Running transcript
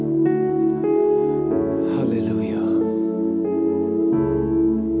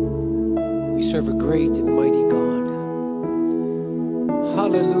serve a great and mighty God.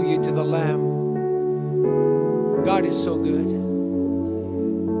 Hallelujah to the Lamb. God is so good.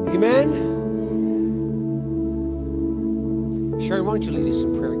 Amen. Sharon, why don't you lead us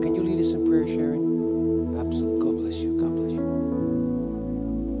in prayer? Can you lead us in prayer, Sharon? Absolutely. God bless you. God bless you.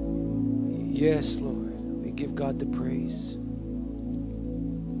 Yes, Lord. We give God the praise.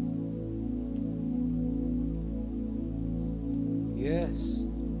 Yes.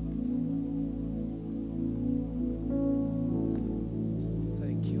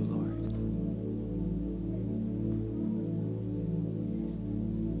 Thank you, Lord.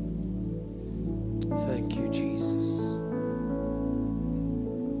 Thank you, Jesus.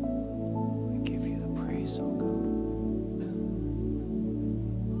 We give you the praise, oh God.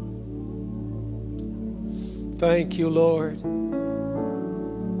 Thank you, Lord.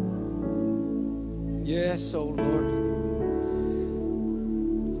 Yes, oh Lord.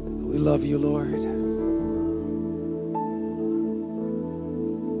 We love you, Lord.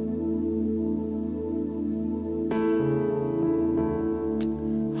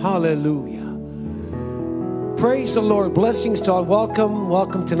 Hallelujah. Praise the Lord. Blessings to all.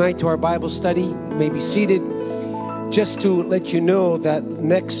 Welcome tonight to our Bible study. You may be seated. Just to let you know that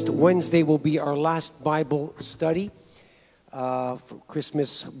next Wednesday will be our last Bible study for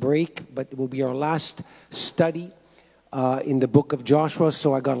Christmas break, but it will be our last study in the book of Joshua,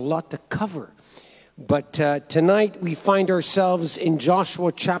 so I got a lot to cover. But tonight we find ourselves in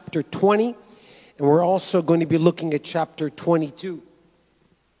Joshua chapter 20, and we're also going to be looking at chapter 22.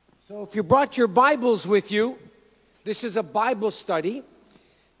 So if you brought your Bibles with you, this is a Bible study,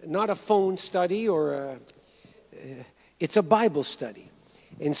 not a phone study it's a Bible study.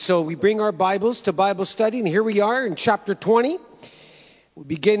 And so we bring our Bibles to Bible study, and here we are in chapter 20. We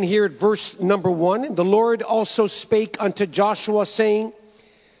begin here at verse number 1. And the Lord also spake unto Joshua, saying,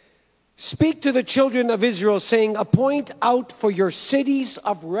 Speak to the children of Israel, saying, Appoint out for your cities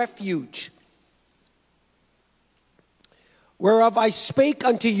of refuge, whereof I spake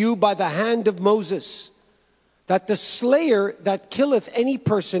unto you by the hand of Moses, that the slayer that killeth any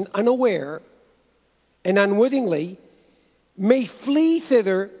person unaware and unwittingly may flee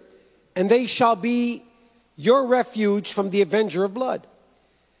thither, and they shall be your refuge from the avenger of blood.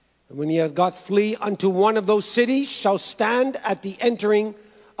 And when ye have got flee unto one of those cities, shall stand at the entering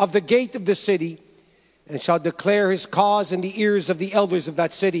of the gate of the city, and shall declare his cause in the ears of the elders of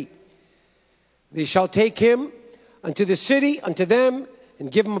that city. They shall take him unto the city, unto them,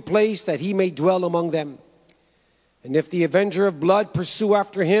 and give him a place that he may dwell among them. And if the avenger of blood pursue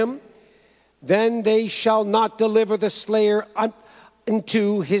after him, then they shall not deliver the slayer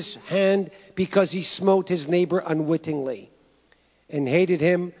into his hand, because he smote his neighbor unwittingly, and hated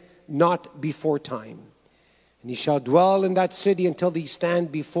him not before time. And he shall dwell in that city until he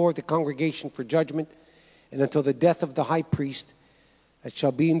stand before the congregation for judgment, and until the death of the high priest that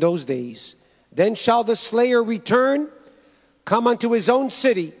shall be in those days. Then shall the slayer return, come unto his own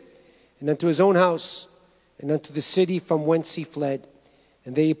city, and unto his own house, and unto the city from whence he fled.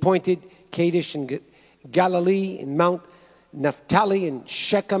 And they appointed Kadesh in Galilee, in Mount Naphtali, and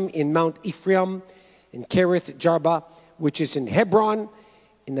Shechem in Mount Ephraim, and Kerith Jarba, which is in Hebron,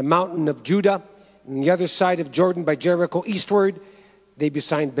 in the mountain of Judah, on the other side of Jordan by Jericho eastward. They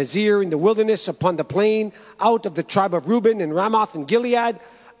beside Bezir in the wilderness upon the plain, out of the tribe of Reuben, and Ramoth and Gilead,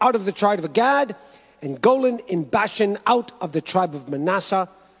 out of the tribe of Gad, and Golan in Bashan, out of the tribe of Manasseh.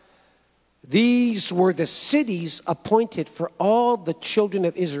 These were the cities appointed for all the children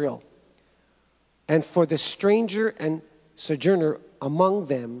of Israel, and for the stranger and sojourner among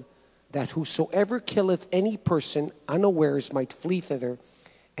them, that whosoever killeth any person unawares might flee thither,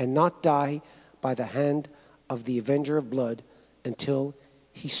 and not die by the hand of the avenger of blood, until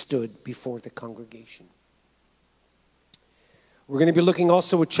he stood before the congregation. We're going to be looking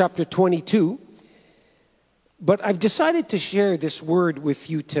also at chapter 22. But I've decided to share this word with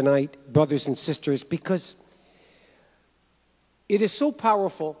you tonight, brothers and sisters, because it is so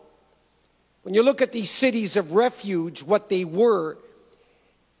powerful. When you look at these cities of refuge, what they were,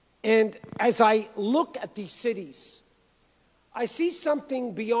 and as I look at these cities, I see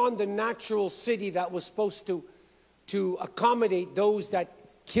something beyond the natural city that was supposed to accommodate those that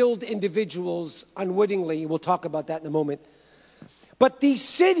killed individuals unwittingly. We'll talk about that in a moment. But these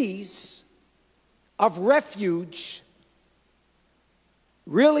cities of refuge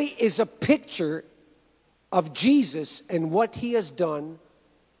really is a picture of Jesus and what he has done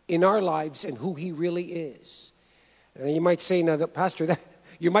in our lives and who he really is. And you might say, now, Pastor, that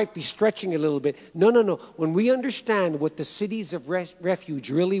you might be stretching a little bit. No. When we understand what the cities of refuge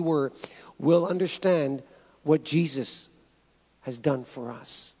really were, we'll understand what Jesus has done for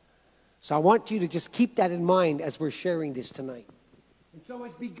us. So I want you to just keep that in mind as we're sharing this tonight. And so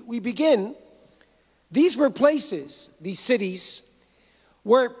as we begin, these were places, these cities,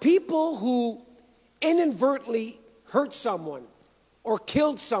 where people who inadvertently hurt someone or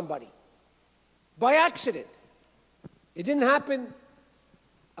killed somebody by accident. It didn't happen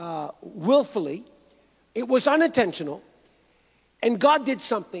willfully. It was unintentional. And God did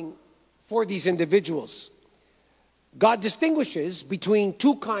something for these individuals. God distinguishes between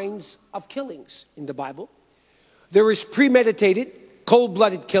two kinds of killings in the Bible. There is premeditated,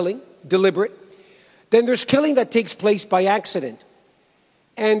 cold-blooded killing, deliberate. Then there's killing that takes place by accident.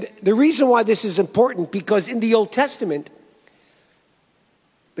 And the reason why this is important, because in the Old Testament,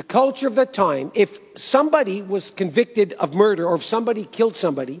 the culture of that time, if somebody was convicted of murder or if somebody killed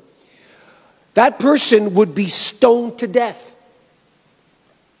somebody, that person would be stoned to death.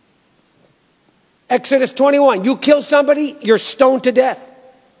 Exodus 21, you kill somebody, you're stoned to death.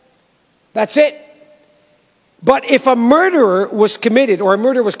 That's it. But if a murder was committed, or a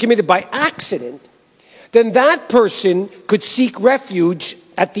murder was committed by accident, then that person could seek refuge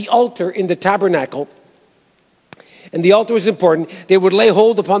at the altar in the tabernacle. And the altar was important. They would lay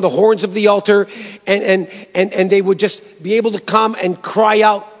hold upon the horns of the altar, and they would just be able to come and cry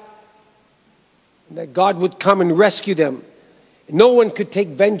out that God would come and rescue them. No one could take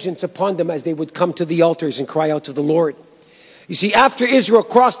vengeance upon them as they would come to the altars and cry out to the Lord. You see, after Israel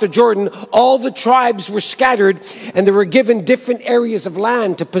crossed the Jordan, all the tribes were scattered and they were given different areas of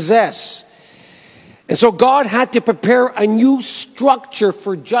land to possess. And so God had to prepare a new structure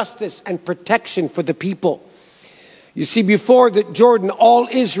for justice and protection for the people. You see, before the Jordan, all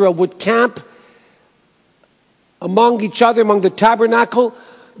Israel would camp among each other, among the tabernacle.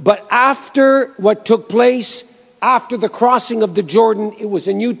 But after what took place, after the crossing of the Jordan, it was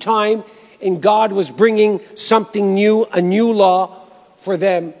a new time, and God was bringing something new, a new law for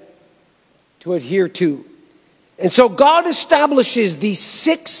them to adhere to. And so God establishes these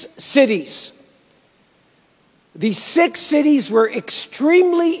 6 cities. These 6 cities were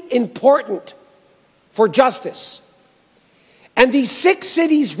extremely important for justice. And these 6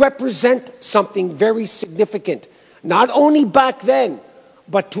 cities represent something very significant, not only back then,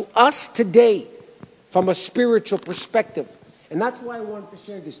 but to us today from a spiritual perspective. And that's why I wanted to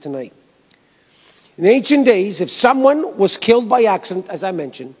share this tonight. In ancient days, if someone was killed by accident, as I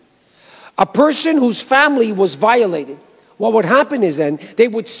mentioned, a person whose family was violated, what would happen is then they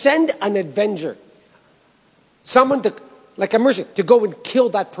would send an avenger, someone to, like a mercenary, to go and kill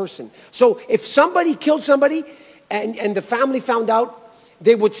that person. So if somebody killed somebody and the family found out,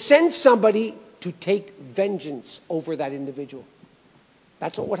 they would send somebody to take vengeance over that individual.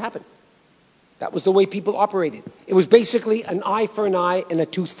 That's what would happen. That was the way people operated. It was basically an eye for an eye and a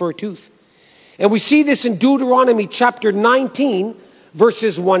tooth for a tooth. And we see this in Deuteronomy chapter 19,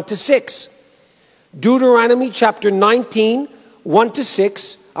 verses 1 to 6. Deuteronomy chapter 19, 1 to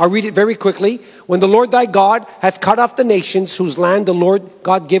 6. I'll read it very quickly. When the Lord thy God hath cut off the nations whose land the Lord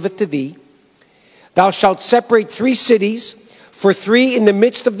God giveth to thee, thou shalt separate 3 cities for 3 in the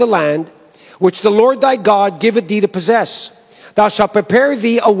midst of the land, which the Lord thy God giveth thee to possess. Thou shalt prepare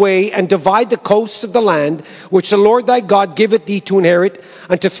thee a way and divide the coasts of the land, which the Lord thy God giveth thee to inherit,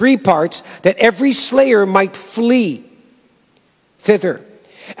 unto 3 parts, that every slayer might flee thither.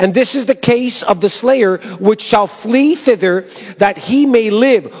 And this is the case of the slayer which shall flee thither, that he may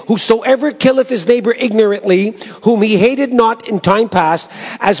live. Whosoever killeth his neighbor ignorantly, whom he hated not in time past,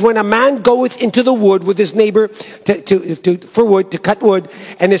 as when a man goeth into the wood with his neighbor for wood, to cut wood,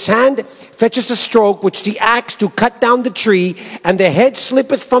 and his hand fetches a stroke, which the axe to cut down the tree, and the head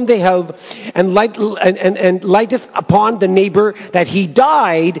slippeth from the helve, and lighteth upon the neighbor that he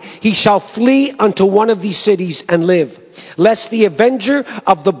died, he shall flee unto one of these cities and live, lest the avenger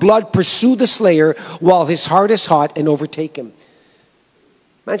of the blood pursue the slayer while his heart is hot and overtake him.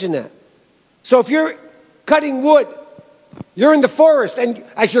 Imagine that. So if you're cutting wood, you're in the forest, and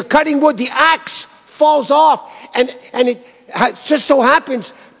as you're cutting wood, the axe falls off, and it just so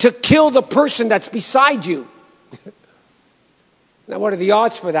happens to kill the person that's beside you. Now, what are the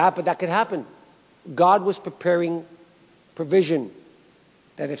odds for that? But that could happen. God was preparing provision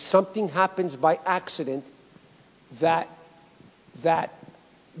that if something happens by accident, that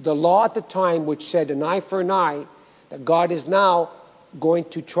the law at the time, which said an eye for an eye, that God is now going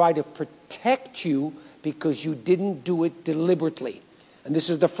to try to protect you because you didn't do it deliberately. And this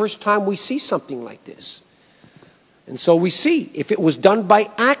is the first time we see something like this. And so we see, if it was done by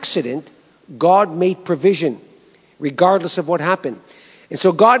accident, God made provision, regardless of what happened. And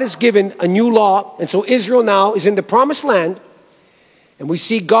so God has given a new law, and so Israel now is in the promised land, and we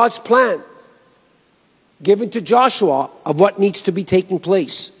see God's plan given to Joshua of what needs to be taking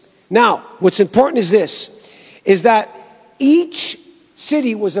place. Now, what's important is this, is that each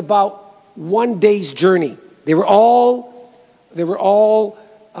city was about one day's journey. They were all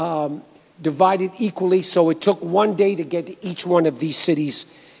divided equally, so it took one day to get to each one of these cities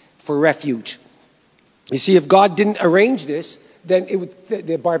for refuge. You see, if God didn't arrange this, then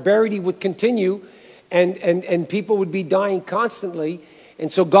the barbarity would continue, and people would be dying constantly.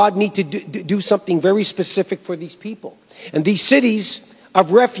 And so God needed to do something very specific for these people. And these cities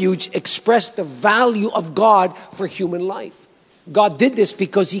of refuge express the value of God for human life. God did this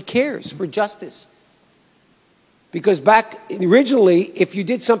because he cares for justice. Because back originally, if you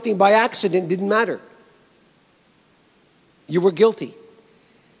did something by accident, it didn't matter. You were guilty.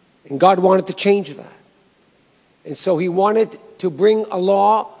 And God wanted to change that. And so he wanted to bring a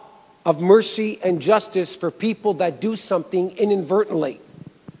law of mercy and justice for people that do something inadvertently.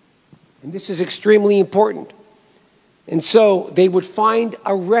 And this is extremely important. And so they would find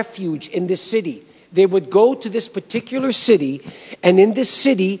a refuge in this city. They would go to this particular city, and in this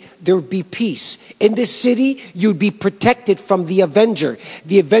city, there would be peace. In this city, you'd be protected from the avenger.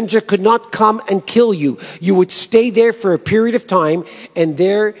 The avenger could not come and kill you. You would stay there for a period of time, and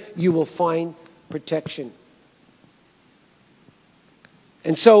there you will find protection.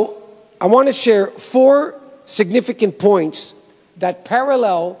 And so I want to share 4 significant points that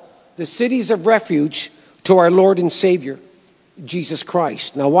parallel the cities of refuge to our Lord and Savior, Jesus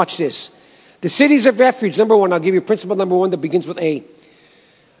Christ. Now watch this. The cities of refuge, number 1, I'll give you principle number 1 that begins with A.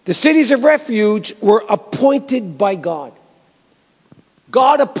 The cities of refuge were appointed by God.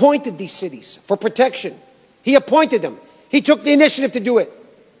 God appointed these cities for protection. He appointed them. He took the initiative to do it.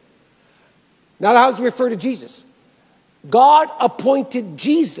 Now how does it refer to Jesus? God appointed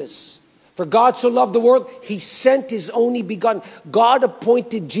Jesus. For God so loved the world, he sent his only begotten. God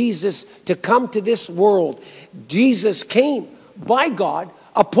appointed Jesus to come to this world. Jesus came by God,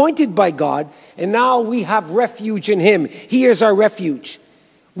 appointed by God, and now we have refuge in him. He is our refuge.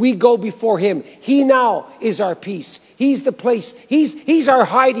 We go before him. He now is our peace. He's the place. He's our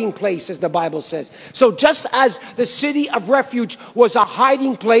hiding place, as the Bible says. So just as the city of refuge was a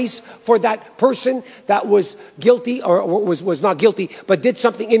hiding place for that person that was guilty or was not guilty, but did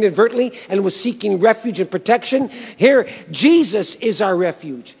something inadvertently and was seeking refuge and protection, here Jesus is our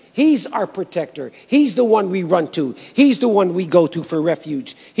refuge. He's our protector. He's the one we run to. He's the one we go to for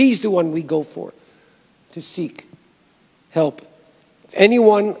refuge. He's the one we go for to seek help.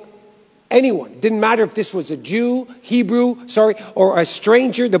 Anyone, didn't matter if this was a Jew, or a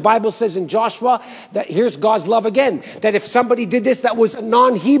stranger. The Bible says in Joshua that here's God's love again, that if somebody did this that was a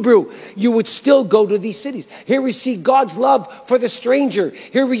non-Hebrew, you would still go to these cities. Here we see God's love for the stranger.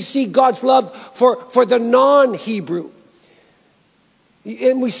 Here we see God's love for the non-Hebrew.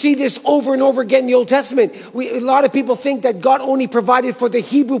 And we see this over and over again in the Old Testament. A lot of people think that God only provided for the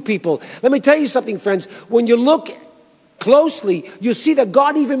Hebrew people. Let me tell you something, friends. When you look closely, you see that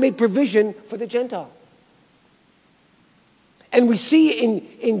God even made provision for the Gentile. And we see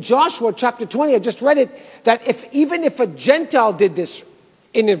in Joshua chapter 20, I just read it, that even if a Gentile did this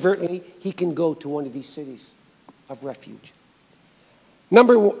inadvertently, he can go to one of these cities of refuge.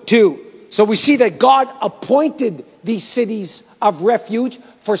 Number 2, so we see that God appointed these cities of refuge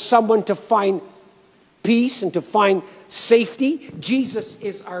for someone to find peace and to find safety. Jesus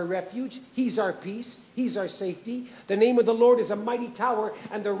is our refuge. He's our peace. He's our safety. The name of the Lord is a mighty tower,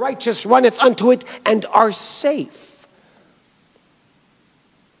 and the righteous runneth unto it and are safe.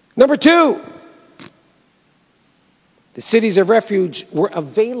 Number 2, the cities of refuge were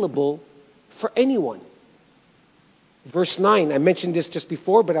available for anyone. Verse 9, I mentioned this just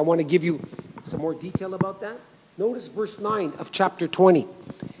before, but I want to give you some more detail about that. Notice verse 9 of chapter 20.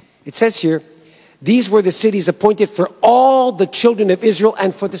 It says here, these were the cities appointed for all the children of Israel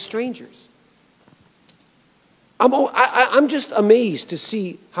and for the strangers. I'm just amazed to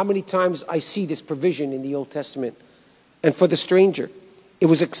see how many times I see this provision in the Old Testament. And for the stranger, it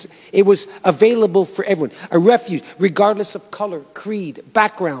was available for everyone. A refuge, regardless of color, creed,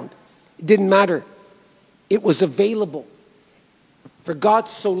 background. It didn't matter. It was available. For God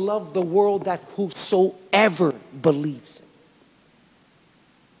so loved the world that whosoever believes him.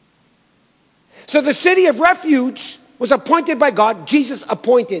 So the city of refuge was appointed by God. Jesus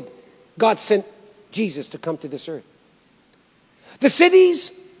appointed. God sent Jesus to come to this earth. The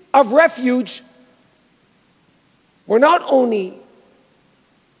cities of refuge were not only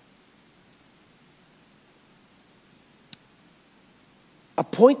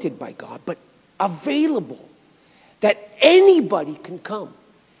appointed by God, but available, that anybody can come.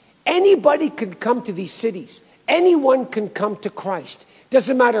 Anybody can come to these cities. Anyone can come to Christ.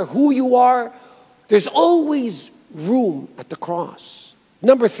 Doesn't matter who you are. There's always room at the cross.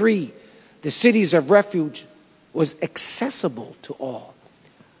 Number 3, the cities of refuge was accessible to all.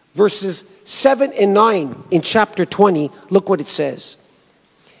 Verses 7 and 9 in chapter 20, look what it says.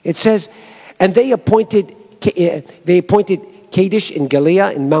 It says, and they appointed Kadesh in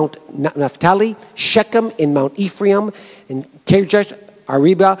Galilee, in Mount Naphtali, Shechem in Mount Ephraim, and Kirjath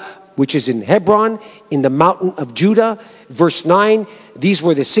Arba, which is in Hebron, in the mountain of Judah. Verse 9, these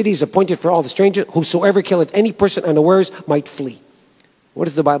were the cities appointed for all the strangers, whosoever killeth any person unawares might flee. What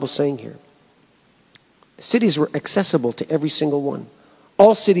is the Bible saying here? The cities were accessible to every single one.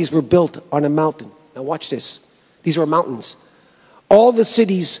 All cities were built on a mountain. Now watch this. These were mountains. All the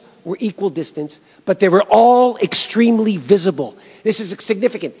cities were equal distance, but they were all extremely visible. This is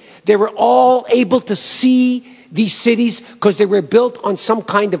significant. They were all able to see these cities because they were built on some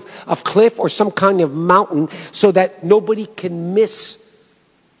kind of cliff or some kind of mountain so that nobody can miss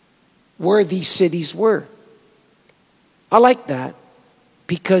where these cities were. I like that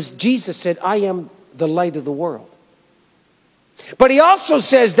because Jesus said, I am the light of the world. But he also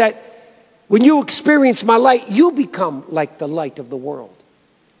says that when you experience my light, you become like the light of the world.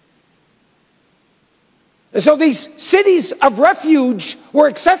 And so these cities of refuge were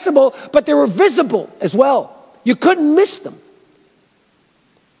accessible, but they were visible as well. You couldn't miss them.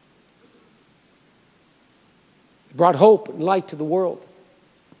 It brought hope and light to the world.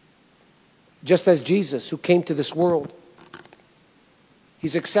 Just as Jesus, who came to this world,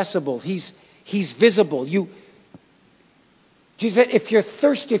 he's accessible. He's visible. Jesus said, if you're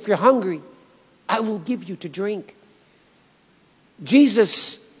thirsty, if you're hungry, I will give you to drink.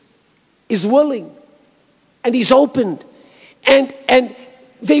 Jesus is willing, and he's opened, and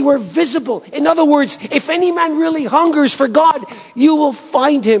they were visible. In other words, if any man really hungers for God, you will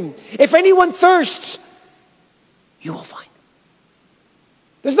find him. If anyone thirsts, you will find him.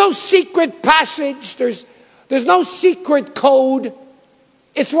 There's no secret passage. There's no secret code.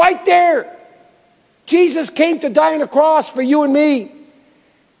 It's right there. Jesus came to die on a cross for you and me.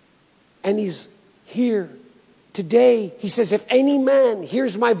 And he's here today. He says, if any man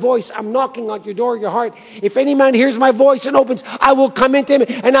hears my voice, I'm knocking on your door, your heart. If any man hears my voice and opens, I will come into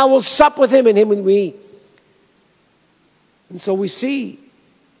him and I will sup with him and him and me. And so we see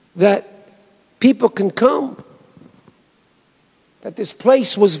that people can come. That this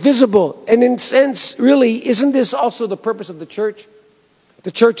place was visible. And in a sense, really, isn't this also the purpose of the church?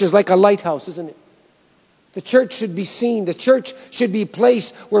 The church is like a lighthouse, isn't it? The church should be seen. The church should be a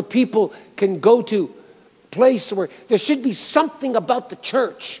place where people can go to. Place where there should be something about the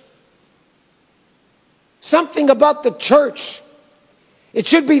church. Something about the church. It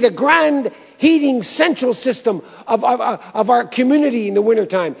should be the grand heating central system of our community in the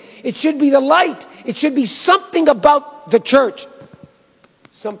wintertime. It should be the light. It should be something about the church.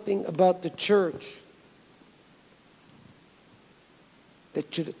 Something about the church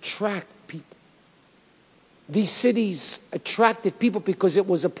that should attract people. These cities attracted people because it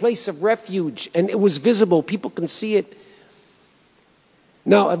was a place of refuge and it was visible. People can see it.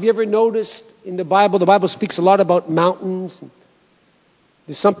 Now, have you ever noticed in the Bible speaks a lot about mountains.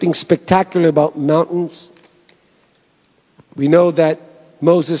 There's something spectacular about mountains. We know that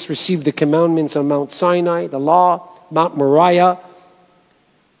Moses received the commandments on Mount Sinai, the law, Mount Moriah.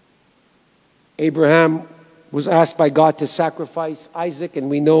 Abraham was asked by God to sacrifice Isaac, and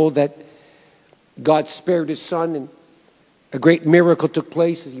we know that God spared his son, and a great miracle took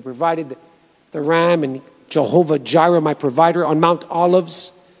place as he provided the ram, and Jehovah Jireh, my provider. On Mount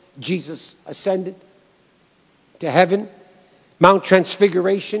Olives, Jesus ascended to heaven. Mount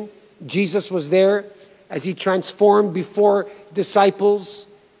Transfiguration, Jesus was there as he transformed before disciples.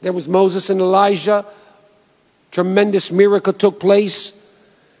 There was Moses and Elijah. Tremendous miracle took place.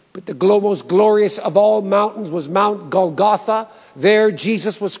 But the most glorious of all mountains was Mount Golgotha. There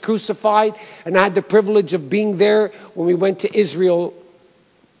Jesus was crucified, and I had the privilege of being there when we went to Israel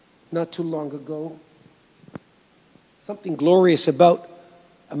not too long ago. Something glorious about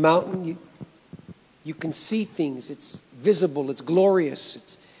a mountain. You can see things. It's visible. It's glorious.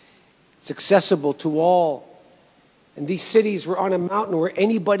 It's accessible to all. And these cities were on a mountain where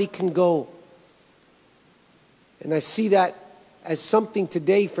anybody can go. And I see that as something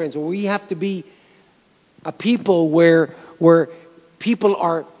today, friends, where we have to be a people where people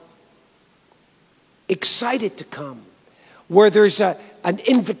are excited to come, where there's an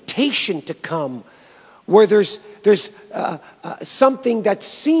invitation to come, where there's something that's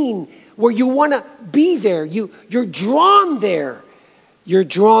seen, where you want to be there. You're drawn there. You're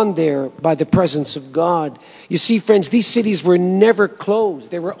drawn there by the presence of God. You see, friends, these cities were never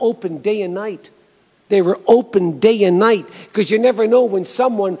closed. They were open day and night. They were open day and night because you never know when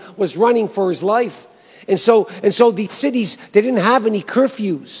someone was running for his life. And so these cities, they didn't have any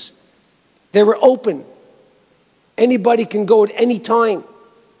curfews. They were open. Anybody can go at any time.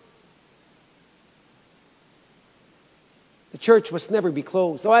 The church must never be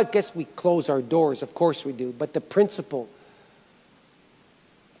closed. Oh, I guess we close our doors. Of course we do. But the principle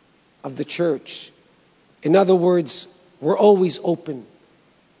of the church, in other words, we're always open.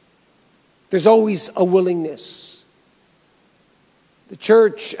 There's always a willingness. The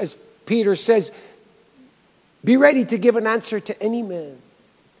church, as Peter says, be ready to give an answer to any man.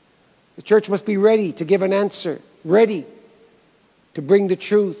 The church must be ready to give an answer, ready to bring the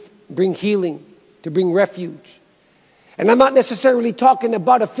truth, bring healing, to bring refuge. And I'm not necessarily talking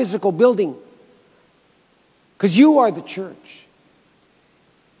about a physical building, because you are the church.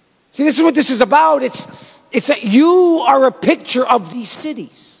 See, this is what this is about. It's that you are a picture of these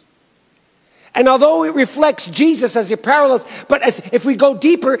cities. And although it reflects Jesus as it parallels, but if we go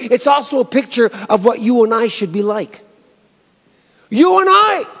deeper, it's also a picture of what you and I should be like. You and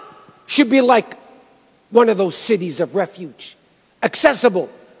I should be like one of those cities of refuge. Accessible,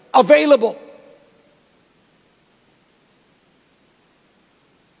 available.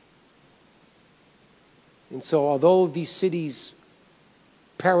 And so although these cities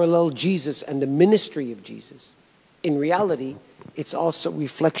parallel Jesus and the ministry of Jesus, in reality, it's also a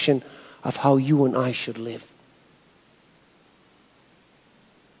reflection of how you and I should live.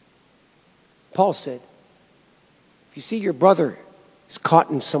 Paul said, if you see your brother is caught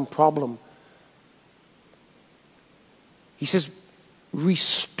in some problem, he says,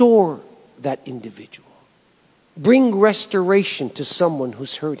 restore that individual. Bring restoration to someone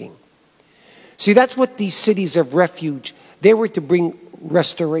who's hurting. See, that's what these cities of refuge, they were to bring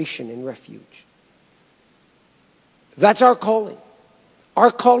restoration and refuge. That's our calling. Our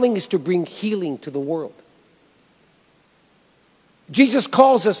calling is to bring healing to the world. Jesus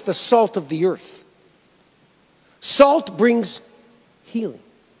calls us the salt of the earth. Salt brings healing,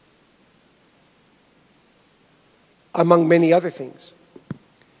 among many other things.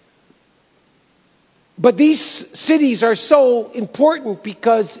 But these cities are so important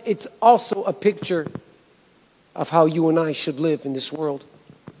because it's also a picture of how you and I should live in this world.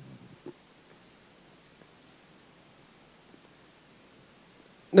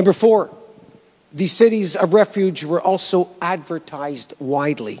 Number 4, these cities of refuge were also advertised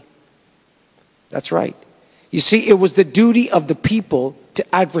widely. That's right. You see, it was the duty of the people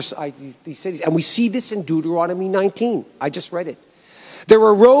to advertise these cities. And we see this in Deuteronomy 19. I just read it. There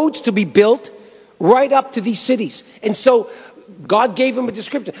were roads to be built right up to these cities. And so God gave them a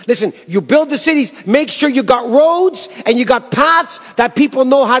description. Listen, you build the cities, make sure you got roads and you got paths that people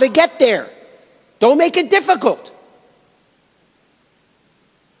know how to get there. Don't make it difficult.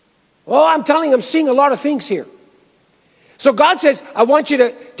 Oh, I'm telling you, I'm seeing a lot of things here. So God says, I want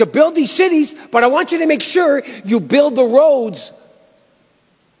you to build these cities, but I want you to make sure you build the roads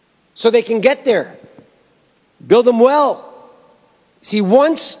so they can get there. Build them well. See,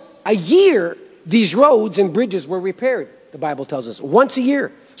 once a year, these roads and bridges were repaired, the Bible tells us. Once a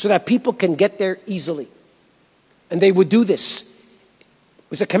year, so that people can get there easily. And they would do this. It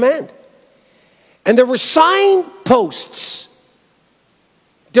was a command. And there were signposts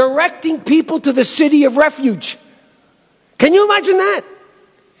directing people to the city of refuge. Can you imagine that?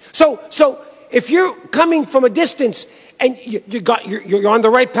 So if you're coming from a distance and you're on the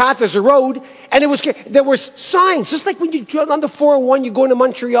right path, there's a road, and there was signs, just like when you drive on the 401, you go into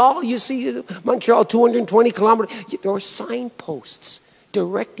Montreal, you see Montreal 220 kilometers. There were signposts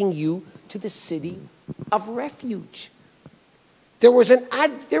directing you to the city of refuge. They were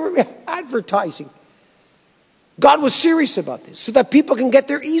advertising. God was serious about this so that people can get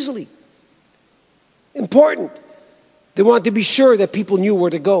there easily. Important. They wanted to be sure that people knew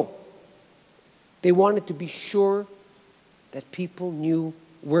where to go. They wanted to be sure that people knew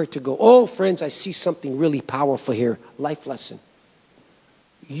where to go. Oh, friends, I see something really powerful here. Life lesson.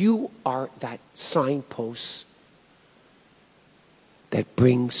 You are that signpost that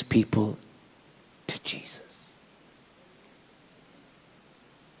brings people to Jesus.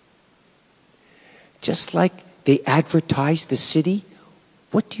 Just like they advertise the city,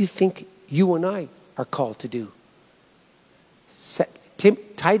 what do you think you and I are called to do?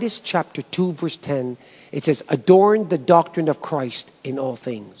 Titus chapter 2 verse 10, it says, adorn the doctrine of Christ in all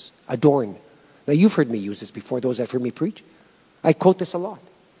things. Adorn. Now you've heard me use this before, those that have heard me preach. I quote this a lot.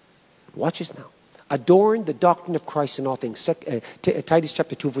 Watch this now. Adorn the doctrine of Christ in all things. Titus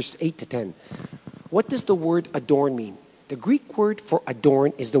chapter 2 verse 8 to 10. What does the word adorn mean? The Greek word for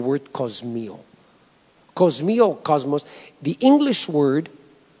adorn is the word kosmio. Kosmio, cosmos. The English word,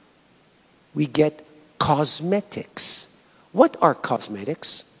 we get cosmetics. What are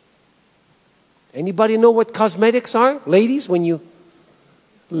cosmetics? Anybody know what cosmetics are? Ladies, when you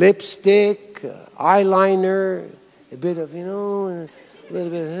lipstick, eyeliner, a bit of, a little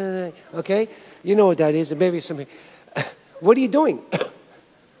bit, okay? You know what that is. Maybe something. What are you doing?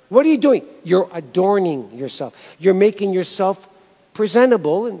 What are you doing? You're adorning yourself. You're making yourself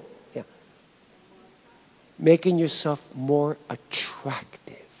presentable and making yourself more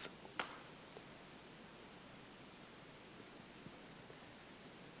attractive.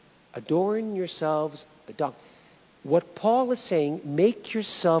 Adorn yourselves. What Paul is saying, make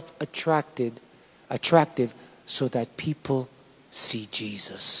yourself attractive so that people see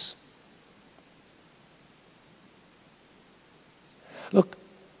Jesus. Look,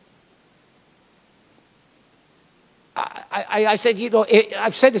 I said,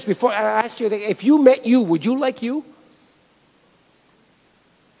 I've said this before. I asked you, if you met you, would you like you?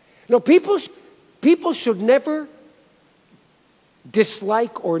 People should never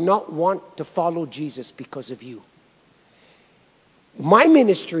dislike or not want to follow Jesus because of you. My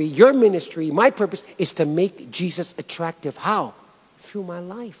ministry, your ministry, my purpose is to make Jesus attractive. How? Through my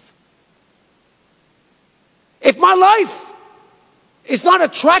life. If my life is not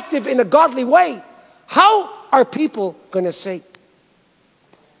attractive in a godly way, how are people going to say?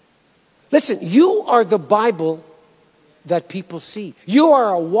 Listen, you are the Bible that people see. You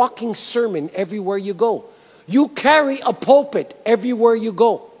are a walking sermon everywhere you go. You carry a pulpit everywhere you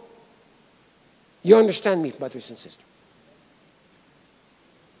go. You understand me, brothers and sisters?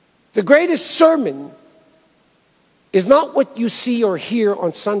 The greatest sermon is not what you see or hear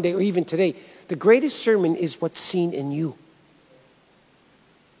on Sunday or even today. The greatest sermon is what's seen in you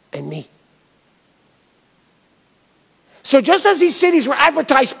and me. So just as these cities were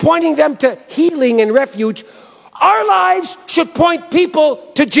advertised pointing them to healing and refuge, our lives should point people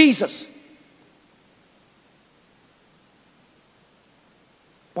to Jesus.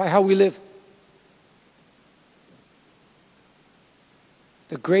 By how we live.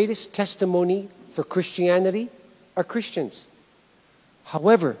 The greatest testimony for Christianity are Christians.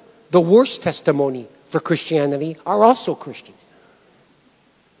 However, the worst testimony for Christianity are also Christians.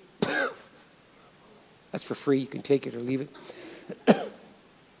 That's for free. You can take it or leave it.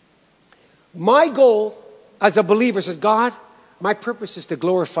 My goal as a believer is, God, my purpose is to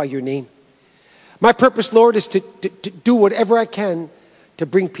glorify your name. My purpose, Lord, is to do whatever I can to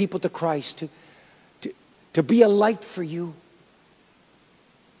bring people to Christ, to be a light for you.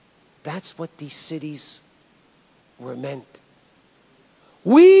 That's what these cities were meant.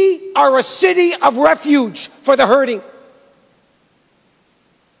 We are a city of refuge for the hurting.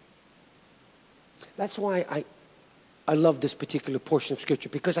 That's why I love this particular portion of Scripture,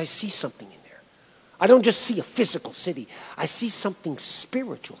 because I see something in there. I don't just see a physical city. I see something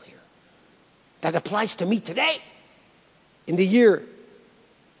spiritual here that applies to me today in the year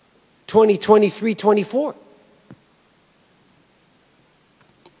 2023-24.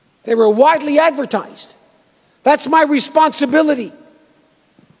 They were widely advertised. That's my responsibility,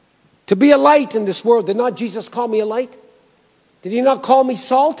 to be a light in this world. Did not Jesus call me a light? Did he not call me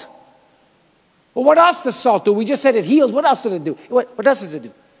salt? Well, what else does salt do? We just said it healed. What else does it do? What else does it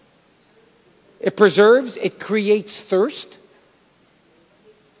do? It preserves. It creates thirst.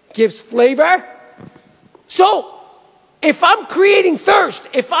 Gives flavor. So, if I'm creating thirst,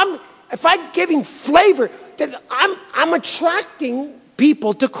 if I'm giving flavor, then I'm attracting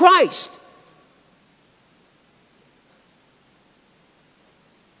people to Christ.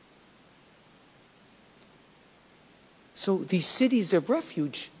 So these cities of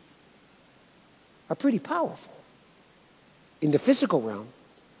refuge are pretty powerful in the physical realm.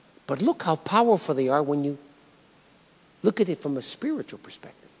 But look how powerful they are when you look at it from a spiritual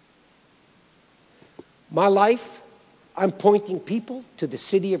perspective. My life, I'm pointing people to the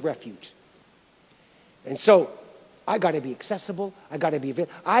city of refuge. And so I got to be accessible. I got to be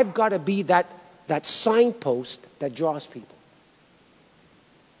available. I've got to be that signpost that draws people.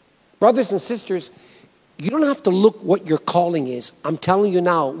 Brothers and sisters, you don't have to look what your calling is. I'm telling you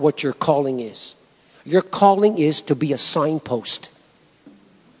now what your calling is. Your calling is to be a signpost.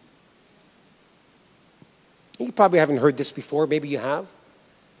 You probably haven't heard this before. Maybe you have.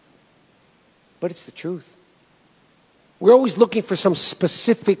 But it's the truth. We're always looking for some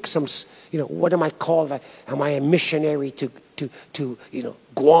specific, what am I called? Am I a missionary to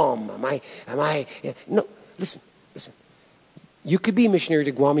Guam? No, listen. You could be a missionary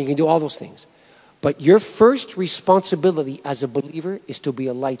to Guam. You can do all those things. But your first responsibility as a believer is to be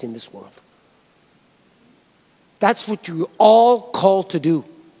a light in this world. That's what you're all called to do.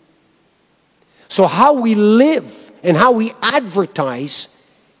 So how we live and how we advertise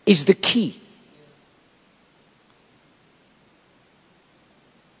is the key.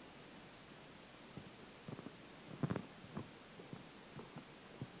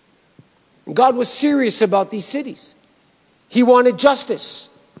 God was serious about these cities. He wanted justice.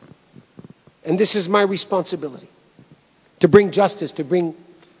 And this is my responsibility, to bring justice, to bring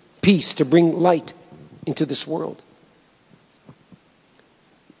peace, to bring light into this world.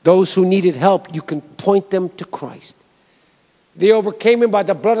 Those who needed help, you can point them to Christ. They overcame him by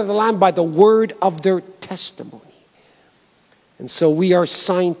the blood of the Lamb, by the word of their testimony. And so we are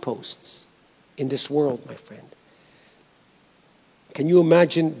signposts in this world, my friend. Can you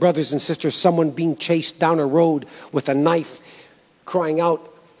imagine, brothers and sisters, someone being chased down a road with a knife, crying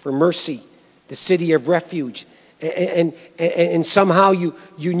out for mercy, the city of refuge, and somehow you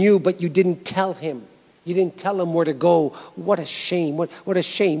knew, but you didn't tell him. You didn't tell him where to go. What a shame. What a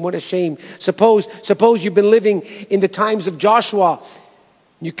shame. What a shame. Suppose you've been living in the times of Joshua.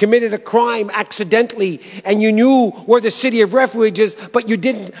 You committed a crime accidentally and you knew where the city of refuge is, but you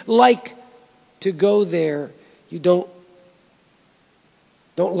didn't like to go there. You don't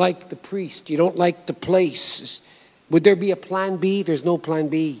like the priest. You don't like the place. Would there be a plan B? There's no plan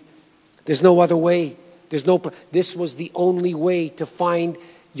B. There's no other way. This was the only way to find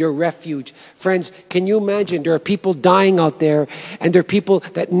your refuge. Friends, can you imagine? There are people dying out there, and there are people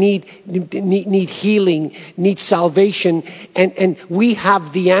that need healing, need salvation, and we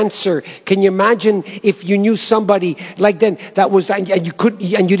have the answer. Can you imagine if you knew somebody like that was, and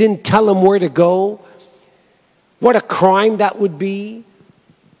you didn't tell them where to go? What a crime that would be.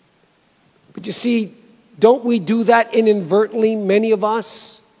 But you see, don't we do that inadvertently, many of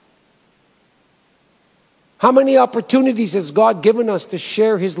us? How many opportunities has God given us to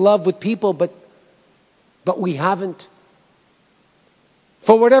share his love with people, but we haven't?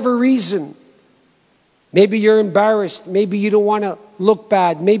 For whatever reason. Maybe you're embarrassed. Maybe you don't want to look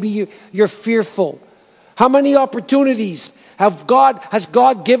bad. Maybe you're fearful. How many opportunities has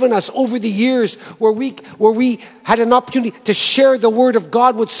God given us over the years where we had an opportunity to share the word of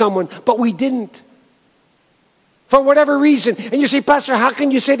God with someone, but we didn't? For whatever reason. And you say, Pastor, how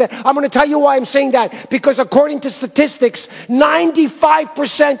can you say that? I'm going to tell you why I'm saying that. Because according to statistics,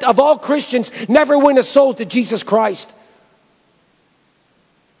 95% of all Christians never win a soul to Jesus Christ.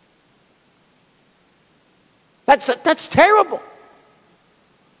 That's terrible.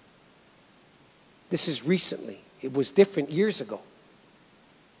 This is recently. It was different years ago.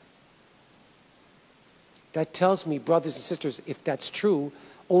 That tells me, brothers and sisters, if that's true,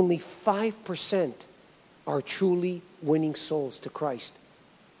 only 5% are truly winning souls to Christ.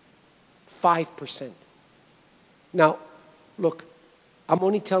 5%. Now, look, I'm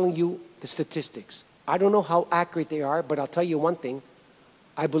only telling you the statistics. I don't know how accurate they are, but I'll tell you one thing.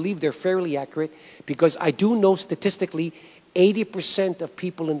 I believe they're fairly accurate because I do know statistically 80% of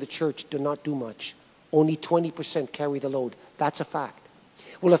people in the church do not do much. Only 20% carry the load. That's a fact.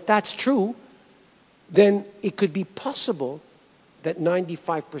 Well, if that's true, then it could be possible that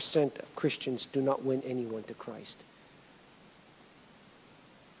 95% of Christians do not win anyone to Christ.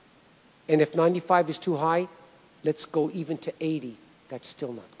 And if 95 is too high, let's go even to 80. That's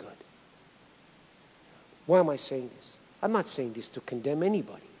still not good. Why am I saying this? I'm not saying this to condemn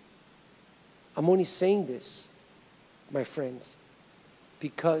anybody. I'm only saying this, my friends,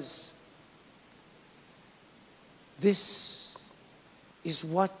 because this is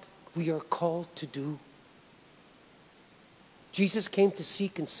what we are called to do. Jesus came to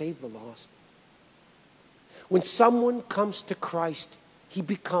seek and save the lost. When someone comes to Christ, he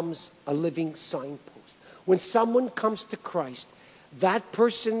becomes a living signpost. When someone comes to Christ, that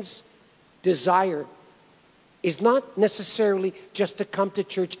person's desire is not necessarily just to come to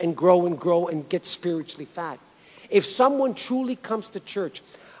church and grow and get spiritually fat. If someone truly comes to church,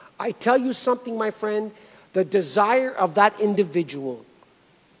 I tell you something, my friend, the desire of that individual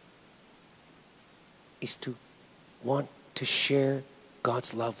is to want to share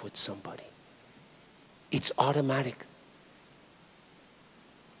God's love with somebody. It's automatic.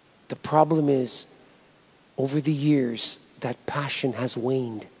 The problem is, over the years, that passion has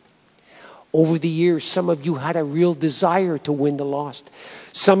waned. Over the years, some of you had a real desire to win the lost.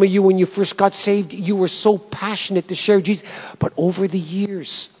 Some of you, when you first got saved, you were so passionate to share Jesus. But over the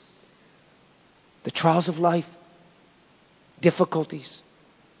years, the trials of life, difficulties,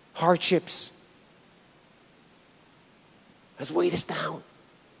 hardships, has weighed us down.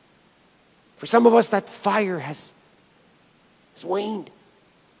 For some of us, that fire has waned.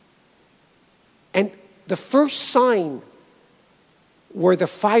 And the first sign where the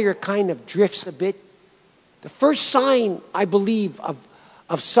fire kind of drifts a bit, the first sign, I believe,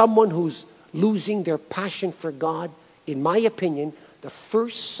 of someone who's losing their passion for God, in my opinion, the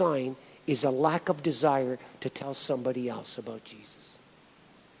first sign is a lack of desire to tell somebody else about Jesus.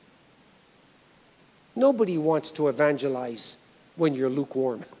 Nobody wants to evangelize when you're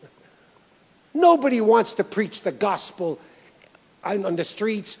lukewarm. Nobody wants to preach the gospel on the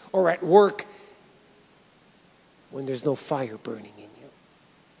streets or at work when there's no fire burning in you.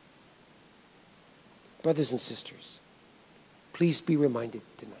 Brothers and sisters, please be reminded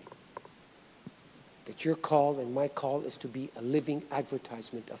tonight that your call and my call is to be a living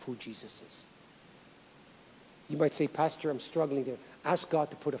advertisement of who Jesus is. You might say, Pastor, I'm struggling there. Ask God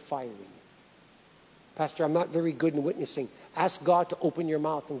to put a fire in you. Pastor, I'm not very good in witnessing. Ask God to open your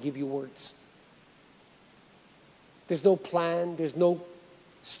mouth and give you words. There's no plan. There's no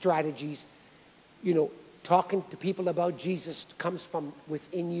strategies. Talking to people about Jesus comes from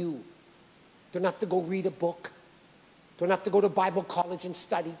within you. Don't have to go read a book. Don't have to go to Bible college and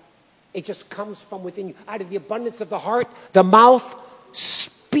study. It just comes from within you. Out of the abundance of the heart, the mouth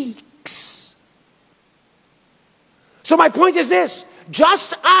speaks. So my point is this.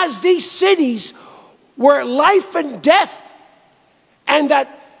 Just as these cities were life and death, and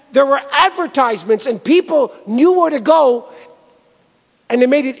that there were advertisements and people knew where to go, and it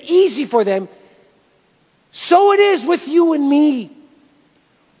made it easy for them, so it is with you and me.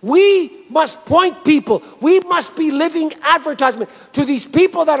 We must point people. We must be living advertisement to these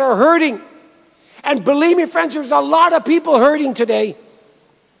people that are hurting. And believe me, friends, there's a lot of people hurting today.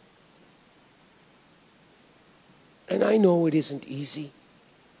 And I know it isn't easy.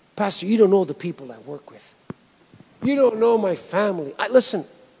 Pastor, you don't know the people I work with. You don't know my family. Listen,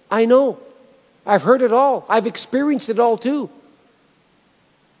 I know. I've heard it all. I've experienced it all too.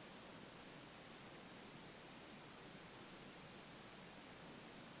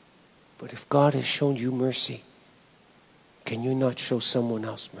 But if God has shown you mercy, can you not show someone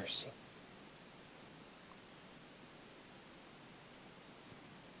else mercy?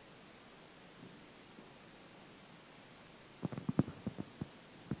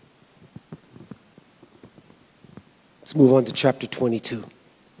 Let's move on to chapter 22.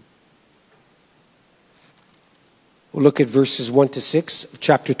 We'll look at verses 1 to 6 of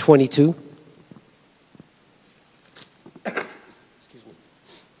chapter 22.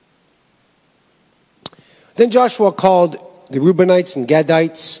 Then Joshua called the Reubenites and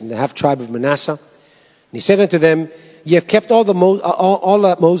Gadites and the half-tribe of Manasseh. And he said unto them, Ye have kept all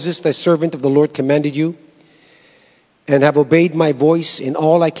that Moses, thy servant of the Lord, commanded you, and have obeyed my voice in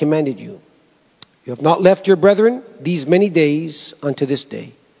all I commanded you. You have not left your brethren these many days unto this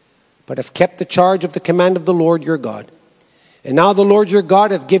day, but have kept the charge of the command of the Lord your God. And now the Lord your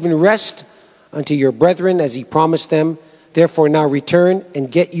God hath given rest unto your brethren as he promised them. Therefore now return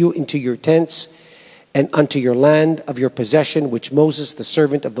and get you into your tents and unto your land of your possession, which Moses, the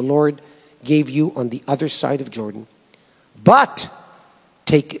servant of the Lord, gave you on the other side of Jordan. But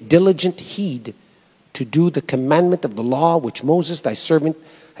take diligent heed to do the commandment of the law which Moses, thy servant,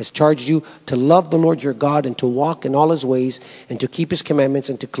 has charged you, to love the Lord your God, and to walk in all his ways, and to keep his commandments,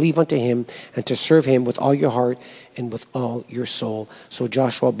 and to cleave unto him, and to serve him with all your heart and with all your soul. So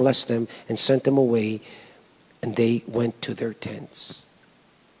Joshua blessed them and sent them away, and they went to their tents.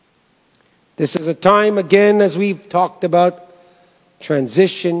 This is a time, again, as we've talked about,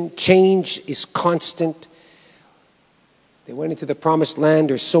 transition, change is constant. They went into the promised land.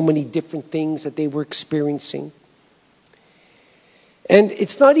 There's so many different things that they were experiencing. And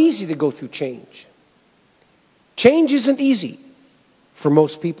it's not easy to go through change. Change isn't easy for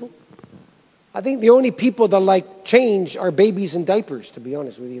most people. I think the only people that like change are babies in diapers, to be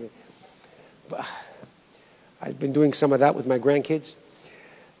honest with you. But I've been doing some of that with my grandkids.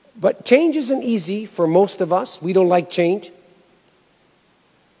 But change isn't easy for most of us. We don't like change.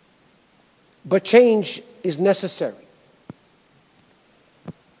 But change is necessary.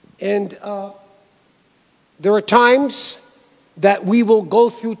 And there are times that we will go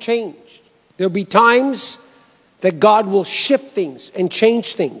through change. There'll be times that God will shift things and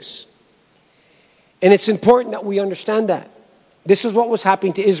change things. And it's important that we understand that. This is what was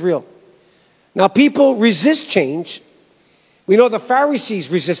happening to Israel. Now, people resist change. We know the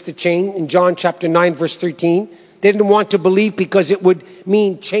Pharisees resisted change in John chapter 9, verse 13. They didn't want to believe because it would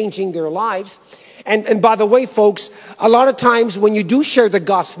mean changing their lives. And by the way, folks, a lot of times when you do share the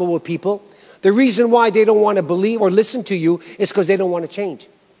gospel with people, the reason why they don't want to believe or listen to you is because they don't want to change.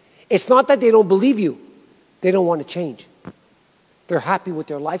 It's not that they don't believe you. They don't want to change. They're happy with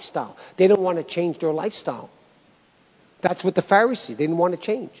their lifestyle. They don't want to change their lifestyle. That's what the Pharisees, they didn't want to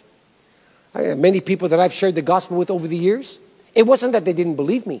change. Many people that I've shared the gospel with over the years, it wasn't that they didn't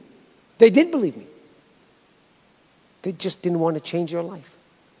believe me. They did believe me. They just didn't want to change their life.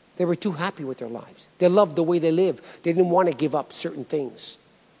 They were too happy with their lives. They loved the way they live. They didn't want to give up certain things.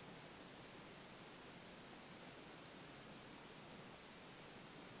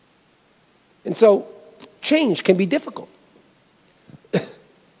 And so change can be difficult.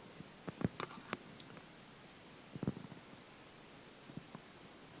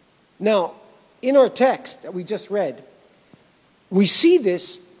 Now, in our text that we just read, we see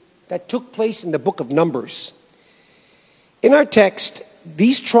this that took place in the book of Numbers. In our text,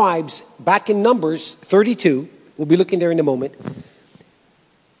 these tribes, back in Numbers 32, we'll be looking there in a moment,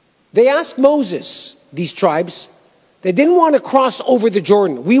 they asked Moses, these tribes, they didn't want to cross over the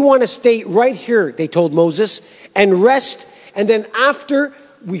Jordan. We want to stay right here, they told Moses, and rest. And then after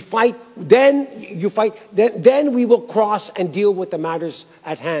we fight, then you fight, then we will cross and deal with the matters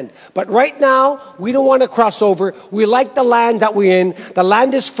at hand. But right now, we don't want to cross over. We like the land that we're in. The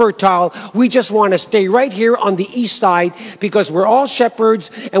land is fertile. We just want to stay right here on the east side because we're all shepherds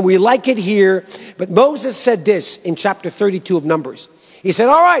and we like it here. But Moses said this in chapter 32 of Numbers. He said,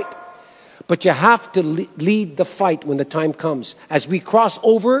 all right, but you have to lead the fight when the time comes. As we cross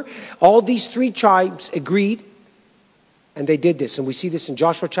over, all these three tribes agreed, and they did this. And we see this in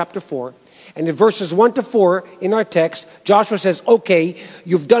Joshua chapter 4. And in verses 1 to 4 in our text, Joshua says, okay,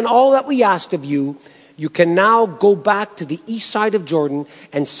 you've done all that we asked of you. You can now go back to the east side of Jordan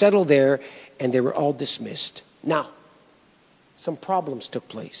and settle there. And they were all dismissed. Now, some problems took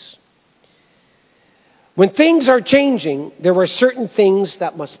place. When things are changing, there are certain things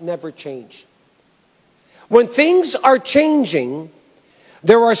that must never change. When things are changing,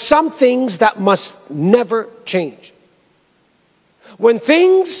 there are some things that must never change. When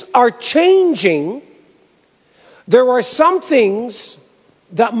things are changing, there are some things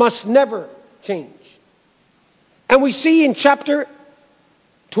that must never change. And we see in chapter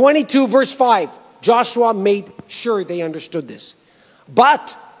 22, verse 5, Joshua made sure they understood this.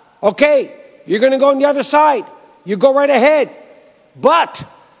 But, okay, you're going to go on the other side. You go right ahead. But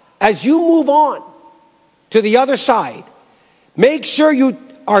as you move on to the other side, make sure you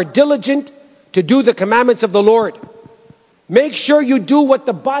are diligent to do the commandments of the Lord. Make sure you do what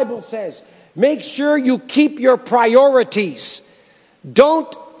the Bible says. Make sure you keep your priorities.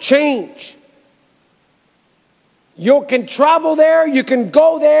 Don't change. You can travel there, you can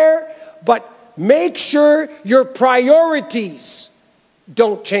go there, but make sure your priorities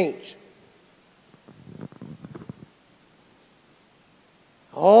don't change.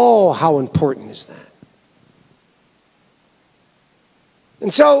 Oh, how important is that?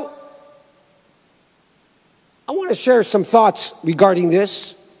 And so, I want to share some thoughts regarding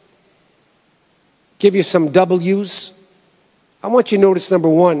this. Give you some W's. I want you to notice number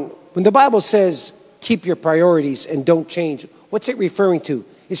one. When the Bible says, keep your priorities and don't change, what's it referring to?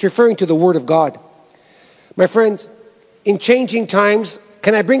 It's referring to the Word of God. My friends, in changing times,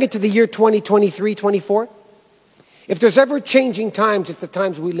 can I bring it to the year 2023, 24? If there's ever changing times, it's the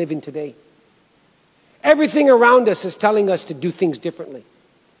times we live in today. Everything around us is telling us to do things differently.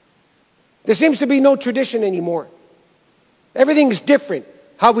 There seems to be no tradition anymore. Everything's different.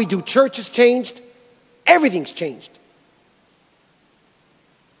 How we do church has changed. Everything's changed.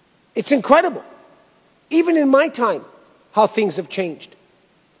 It's incredible. Even in my time, how things have changed.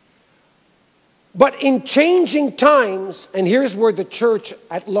 But in changing times, and here's where the church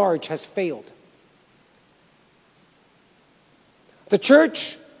at large has failed. The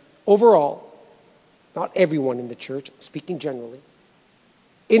church overall, not everyone in the church, speaking generally,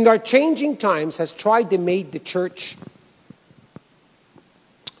 in our changing times has tried to make the church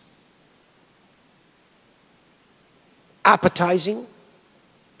appetizing,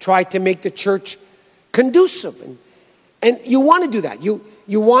 tried to make the church conducive. And you want to do that. You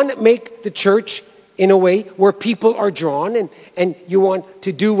want to make the church in a way where people are drawn, and you want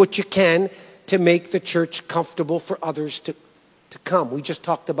to do what you can to make the church comfortable for others to come. We just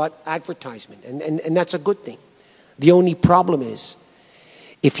talked about advertisement, and that's a good thing. The only problem is,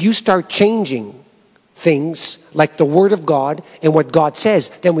 if you start changing things like the Word of God and what God says,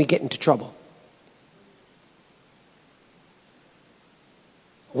 then we get into trouble.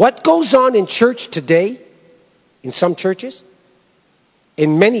 What goes on in church today, in some churches,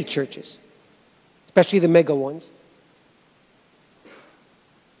 in many churches, especially the mega ones,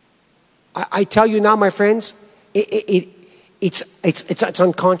 I tell you now, my friends, it's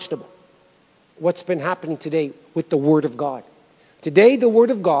unconscionable what's been happening today with the Word of God. Today, the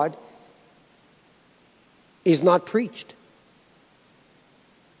Word of God is not preached.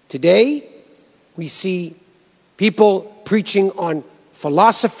 Today, we see people preaching on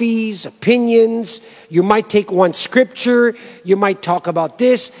philosophies, opinions. You might take one scripture, you might talk about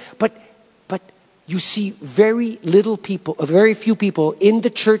this, but you see very few people in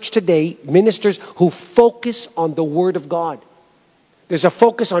the church today, ministers, who focus on the Word of God. There's a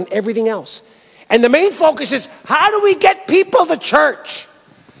focus on everything else. And the main focus is, how do we get people to church?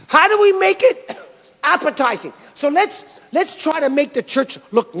 How do we make it appetizing? So let's try to make the church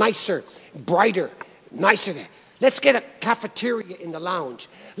look nicer, brighter, nicer. Let's get a cafeteria in the lounge.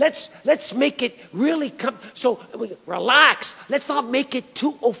 Let's make it really relax. Let's not make it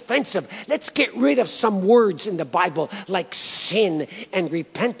too offensive. Let's get rid of some words in the Bible like sin and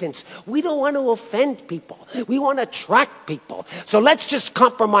repentance. We don't want to offend people. We want to attract people. So let's just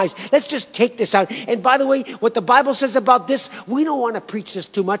compromise. Let's just take this out. And by the way, what the Bible says about this, we don't want to preach this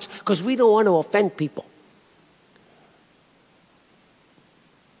too much because we don't want to offend people.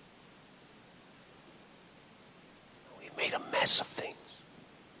 Made a mess of things.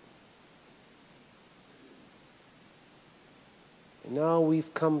 And now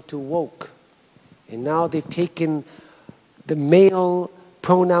we've come to woke. And now they've taken the male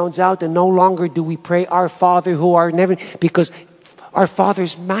pronouns out, and no longer do we pray our Father who art in heaven, because our Father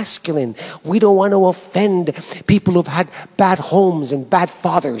is masculine. We don't want to offend people who've had bad homes and bad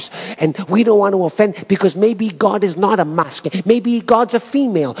fathers. And we don't want to offend because maybe God is not a masculine. Maybe God's a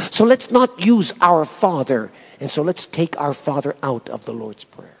female. So let's not use our Father. And so let's take our Father out of the Lord's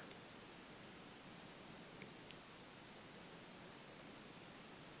Prayer.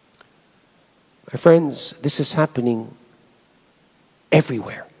 My friends, this is happening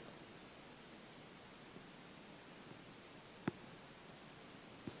everywhere.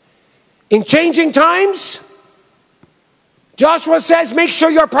 In changing times, Joshua says, make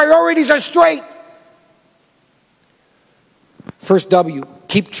sure your priorities are straight. First W,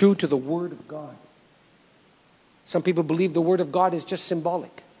 keep true to the Word of God. Some people believe the Word of God is just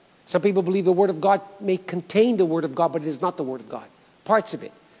symbolic. Some people believe the Word of God may contain the Word of God, but it is not the Word of God. Parts of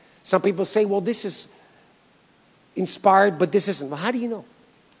it. Some people say, well, this is inspired, but this isn't. Well, how do you know?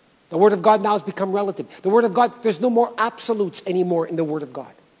 The Word of God now has become relative. The Word of God, there's no more absolutes anymore in the Word of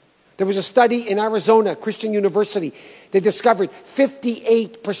God. There was a study in Arizona, Christian University. They discovered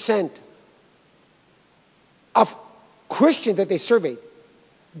 58% of Christians that they surveyed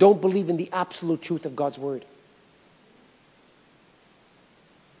don't believe in the absolute truth of God's Word.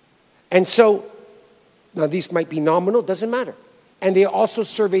 And so, now these might be nominal, doesn't matter. And they also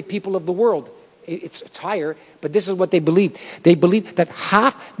surveyed people of the world. It's higher, but this is what they believe. They believe that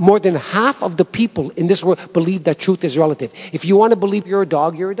more than half of the people in this world believe that truth is relative. If you want to believe you're a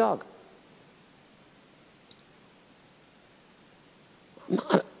dog, you're a dog.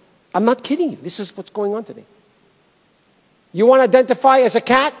 I'm not kidding you. This is what's going on today. You want to identify as a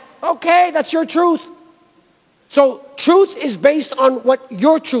cat? Okay, that's your truth. So truth is based on what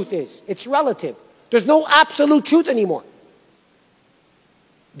your truth is. It's relative. There's no absolute truth anymore.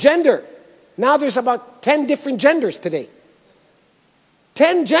 Gender. Now there's about 10 different genders today.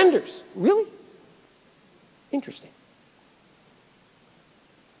 10 genders. Really? Interesting.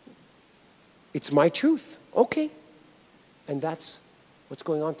 It's my truth. Okay. And that's what's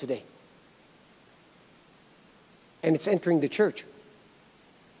going on today. And it's entering the church.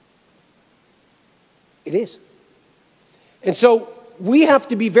 It is. And so we have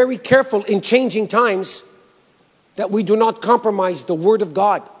to be very careful in changing times that we do not compromise the Word of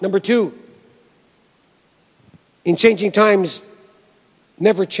God. Number 2, in changing times,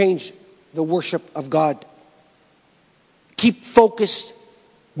 never change the worship of God. Keep focused.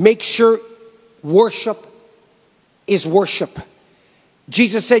 Make sure worship is worship.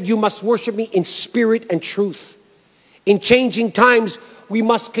 Jesus said, you must worship me in spirit and truth. In changing times, we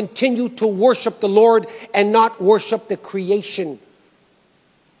must continue to worship the Lord and not worship the creation.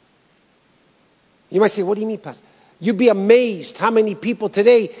 You might say, what do you mean, Pastor? You'd be amazed how many people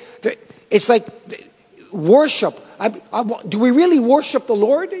today, it's like worship. Do we really worship the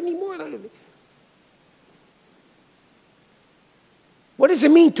Lord anymore? What does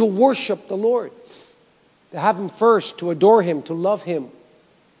it mean to worship the Lord? To have Him first, to adore Him, to love Him,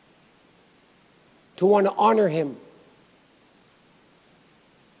 to want to honor Him,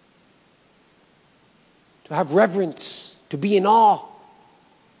 to have reverence, to be in awe.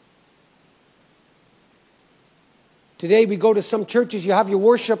 Today we go to some churches, you have your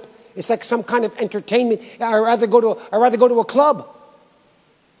worship, it's like some kind of entertainment. I'd rather go to a club.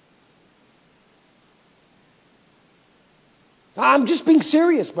 I'm just being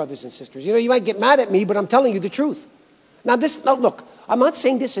serious, brothers and sisters. You know, you might get mad at me, but I'm telling you the truth. Now look, I'm not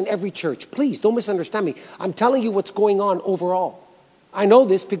saying this in every church. Please, don't misunderstand me. I'm telling you what's going on overall. I know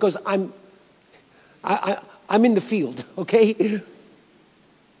this because I'm in the field, okay?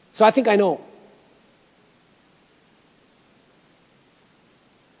 So I think I know.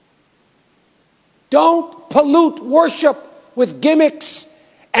 Don't pollute worship with gimmicks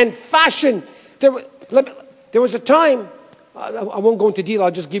and fashion. There was a time, I won't go into detail,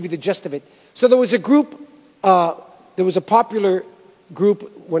 I'll just give you the gist of it. So there was a group, there was a popular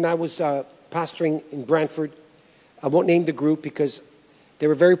group when I was pastoring in Brantford. I won't name the group because they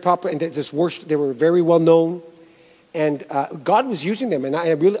were very popular and they were very well known. And God was using them, and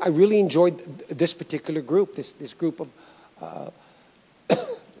I really enjoyed this particular group, this group of,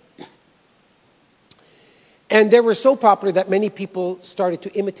 and they were so popular that many people started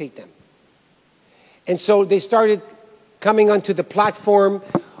to imitate them. And so they started coming onto the platform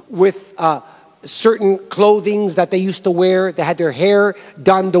with certain clothings that they used to wear. They had their hair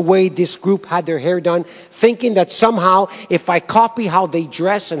done the way this group had their hair done, thinking that somehow if I copy how they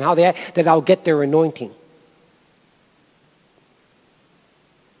dress and how they act, that I'll get their anointing.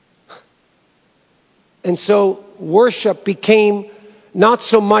 And so worship became not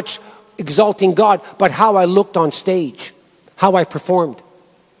so much exalting God, but how I looked on stage, how I performed.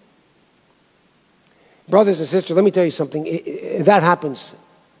 Brothers and sisters, let me tell you something. That happens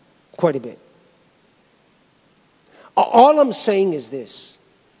quite a bit. All I'm saying is this.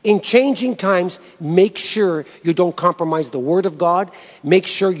 In changing times, make sure you don't compromise the Word of God. Make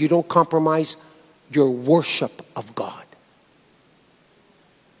sure you don't compromise your worship of God.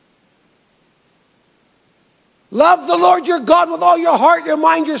 Love the Lord your God with all your heart, your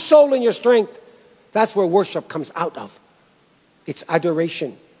mind, your soul, and your strength. That's where worship comes out of. It's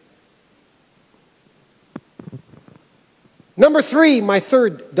adoration. Number 3, my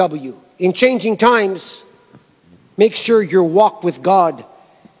third W. In changing times, make sure your walk with God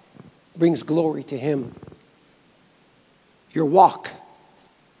brings glory to Him. Your walk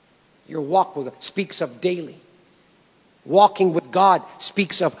with God speaks of daily. Walking with God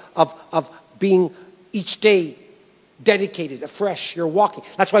speaks of being each day dedicated afresh. You're walking.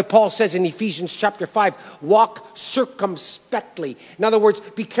 That's why Paul says in Ephesians chapter 5, walk circumspectly. In other words,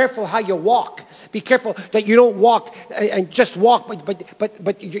 be careful how you walk. Be careful that you don't walk and just walk,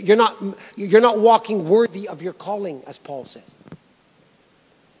 but you're not walking worthy of your calling, as Paul says.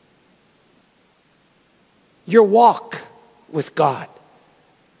 Your walk with God.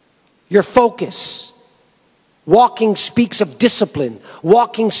 Your focus. Walking speaks of discipline.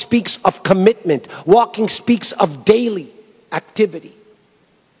 Walking speaks of commitment. Walking speaks of daily activity.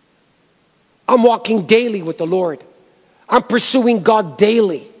 I'm walking daily with the Lord. I'm pursuing God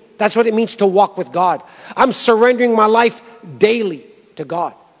daily. That's what it means to walk with God. I'm surrendering my life daily to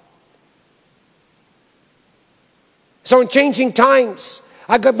God. So in changing times,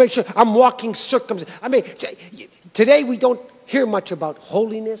 I got to make sure I'm walking today we don't hear much about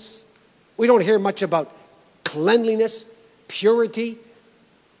holiness. We don't hear much about cleanliness, purity.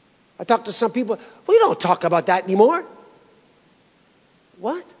 I talk to some people, we don't talk about that anymore.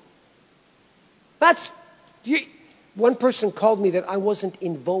 What? One person called me that I wasn't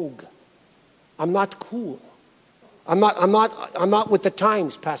in vogue. I'm not cool. I'm not with the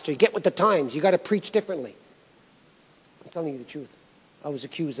times, Pastor. You get with the times. You got to preach differently. I'm telling you the truth. I was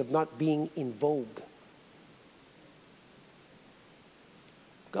accused of not being in vogue.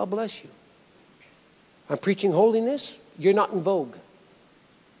 God bless you. I'm preaching holiness. You're not in vogue.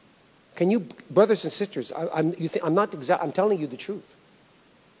 Can you, brothers and sisters? I'm telling you the truth.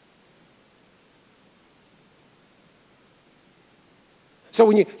 So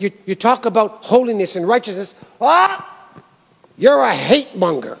when you talk about holiness and righteousness, you're a hate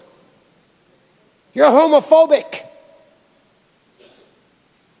monger. You're homophobic.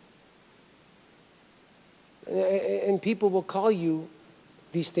 And people will call you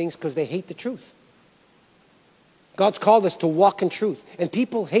these things because they hate the truth. God's called us to walk in truth. And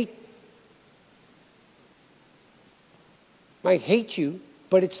people might hate you,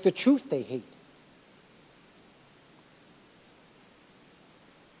 but it's the truth they hate.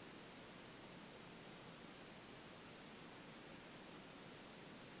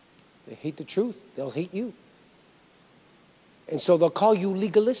 They hate the truth. They'll hate you. And so they'll call you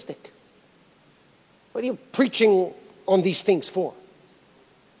legalistic. What are you preaching on these things for?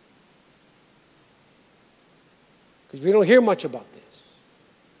 Because we don't hear much about this.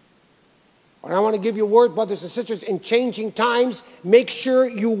 And I want to give you a word, brothers and sisters, in changing times, make sure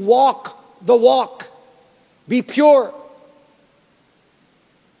you walk the walk. Be pure.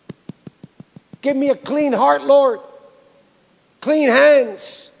 Give me a clean heart, Lord. Clean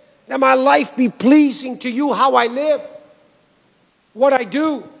hands. That my life be pleasing to you, how I live. What I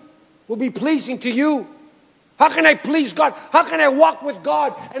do will be pleasing to you. How can I please God? How can I walk with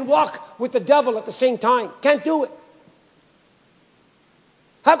God and walk with the devil at the same time? Can't do it.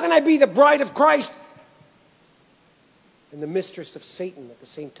 How can I be the bride of Christ and the mistress of Satan at the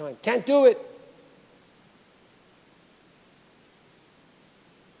same time? Can't do it.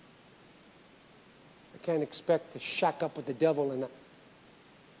 I can't expect to shack up with the devil and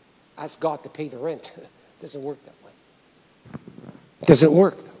ask God to pay the rent. It doesn't work that way. It doesn't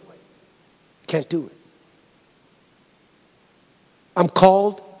work that way. Can't do it. I'm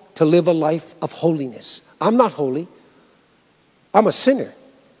called to live a life of holiness. I'm not holy. I'm a sinner,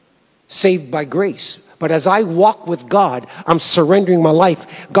 saved by grace. But as I walk with God, I'm surrendering my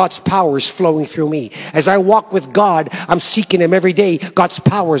life. God's power is flowing through me. As I walk with God, I'm seeking Him every day. God's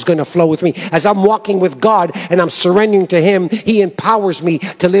power is going to flow with me. As I'm walking with God and I'm surrendering to Him, He empowers me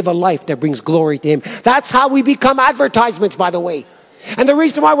to live a life that brings glory to Him. That's how we become advertisements, by the way. And the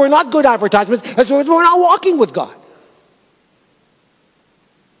reason why we're not good advertisements is because we're not walking with God.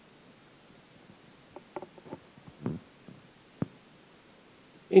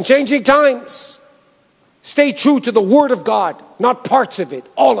 In changing times, stay true to the Word of God, not parts of it,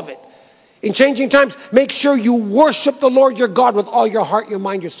 all of it. In changing times, make sure you worship the Lord your God with all your heart, your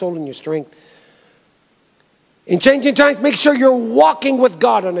mind, your soul, and your strength. In changing times, make sure you're walking with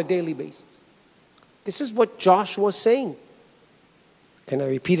God on a daily basis. This is what Joshua was saying. Can I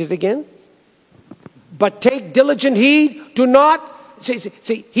repeat it again? But take diligent heed, do not,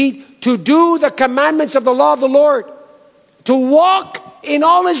 heed to do the commandments of the law of the Lord, to walk in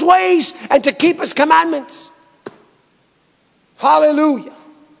all His ways and to keep His commandments. Hallelujah.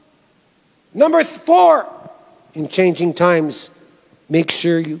 Number 4, in changing times, make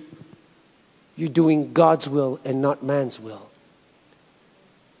sure you're doing God's will and not man's will.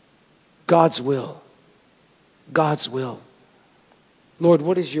 God's will. God's will. Lord,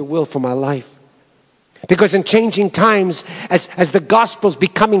 what is your will for my life? Because in changing times, as the gospel's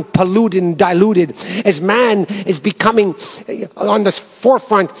becoming polluted and diluted, as man is becoming on the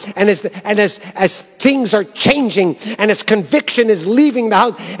forefront, and as things are changing, and as conviction is leaving the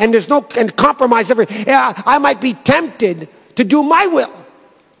house, and there's no compromise ever, I might be tempted to do my will,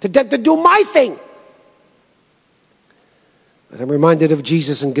 to do my thing. But I'm reminded of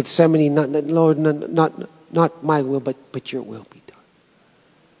Jesus in Gethsemane, Lord, not my will, but your will be done.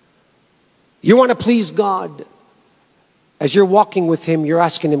 You want to please God. As you're walking with Him, you're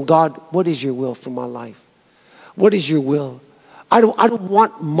asking Him, God, what is your will for my life? What is your will? I don't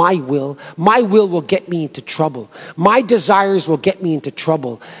want my will. My will get me into trouble. My desires will get me into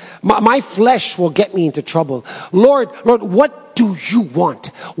trouble. My flesh will get me into trouble. Lord, what do you want?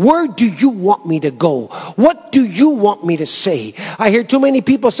 Where do you want me to go? What do you want me to say? I hear too many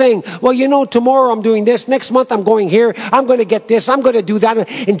people saying, well, tomorrow I'm doing this. Next month I'm going here. I'm going to get this. I'm going to do that.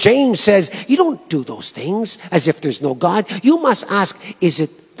 And James says, you don't do those things as if there's no God. You must ask, is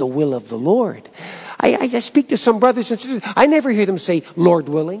it the will of the Lord? I speak to some brothers and sisters. I never hear them say, Lord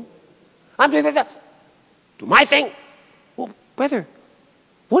willing. I'm doing that. Do my thing. Well, brother,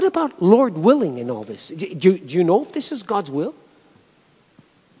 what about Lord willing in all this? Do you know if this is God's will?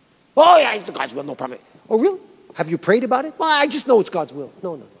 Oh, yeah, it's God's will, no problem. Oh, really? Have you prayed about it? Well, I just know it's God's will.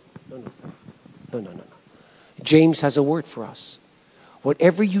 No. James has a word for us.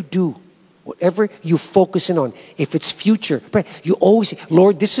 Whatever you do, whatever you focus in on, if it's future, you always say,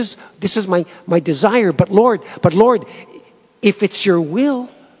 Lord, this is my desire, but Lord, if it's your will,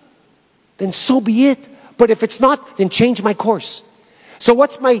 then so be it. But if it's not, then change my course. So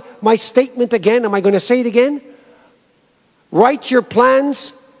what's my statement again? Am I going to say it again? Write your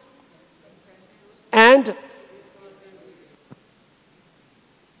plans and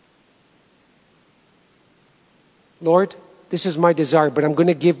Lord, this is my desire, but I'm going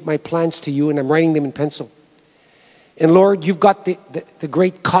to give my plans to you, and I'm writing them in pencil. And Lord, you've got the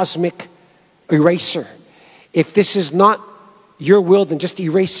great cosmic eraser. If this is not your will, then just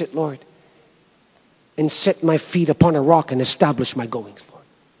erase it, Lord, and set my feet upon a rock and establish my goings, Lord.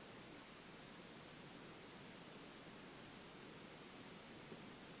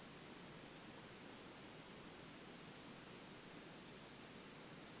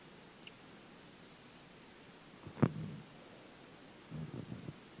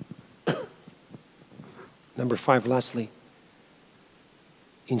 Number 5, lastly,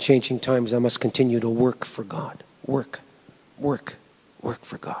 in changing times, I must continue to work for God. Work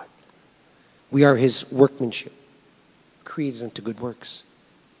for God. We are His workmanship, created unto good works.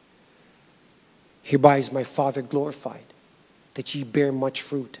 Hereby is my Father glorified, that ye bear much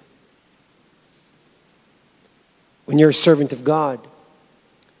fruit. When you're a servant of God,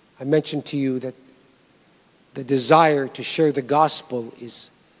 I mentioned to you that the desire to share the gospel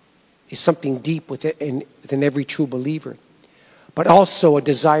is something deep within every true believer, but also a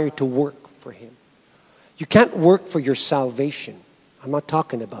desire to work for Him. You can't work for your salvation. I'm not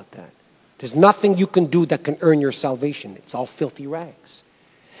talking about that. There's nothing you can do that can earn your salvation. It's all filthy rags.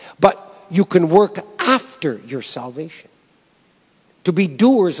 But you can work after your salvation to be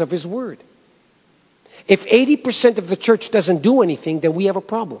doers of His word. If 80% of the church doesn't do anything, then we have a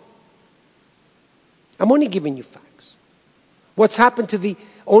problem. I'm only giving you facts. What's happened to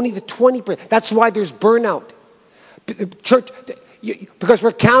only the 20%? That's why there's burnout. Church, because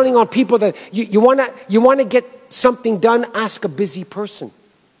we're counting on people that you want to get something done, ask a busy person.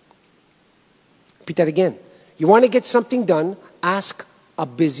 Repeat that again. You want to get something done, ask a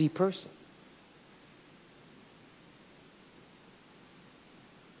busy person.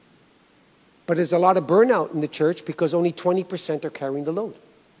 But there's a lot of burnout in the church because only 20% are carrying the load.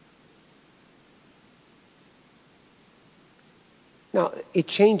 Now, it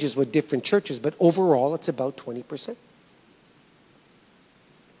changes with different churches, but overall, it's about 20%.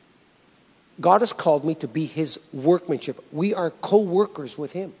 God has called me to be His workmanship. We are co-workers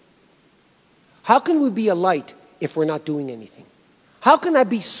with Him. How can we be a light if we're not doing anything? How can I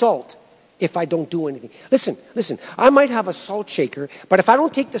be salt if I don't do anything? Listen, I might have a salt shaker, but if I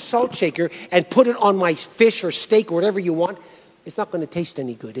don't take the salt shaker and put it on my fish or steak or whatever you want, it's not going to taste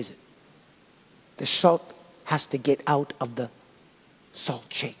any good, is it? The salt has to get out of the salt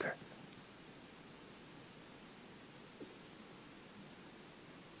shaker.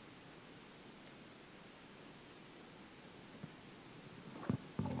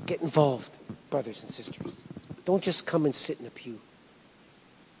 Get involved, brothers and sisters. Don't just come and sit in a pew.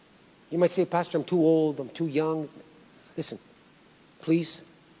 You might say, Pastor, I'm too old, I'm too young. Listen, please,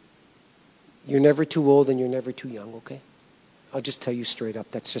 you're never too old and you're never too young, okay? I'll just tell you straight up,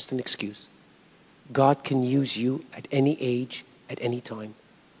 that's just an excuse. God can use you at any age, at any time.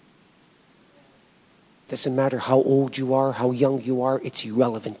 Doesn't matter how old you are, how young you are, it's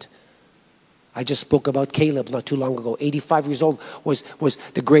irrelevant. I just spoke about Caleb not too long ago. 85 years old was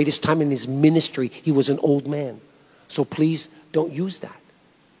the greatest time in his ministry. He was an old man. So please don't use that.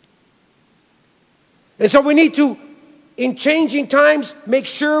 And so we need to, in changing times, make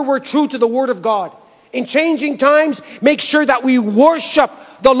sure we're true to the Word of God. In changing times, make sure that we worship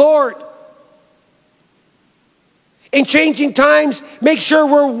the Lord. In changing times, make sure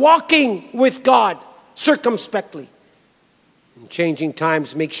we're walking with God circumspectly. In changing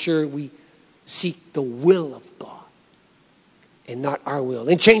times, make sure we seek the will of God and not our will.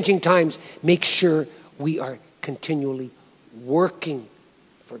 In changing times, make sure we are continually working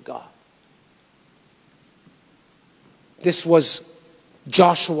for God. This was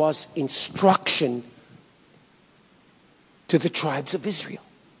Joshua's instruction to the tribes of Israel.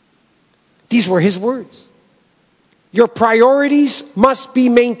 These were his words. Your priorities must be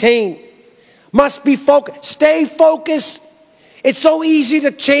maintained, must be focused. Stay focused. It's so easy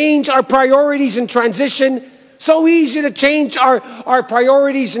to change our priorities in transition, so easy to change our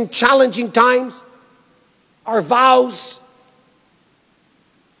priorities in challenging times, our vows.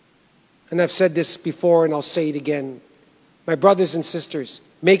 And I've said this before and I'll say it again. My brothers and sisters,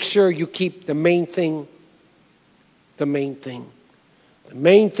 make sure you keep the main thing the main thing. The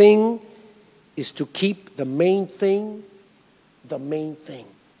main thing is to keep the main thing the main thing.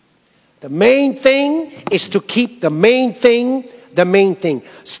 The main thing is to keep the main thing the main thing.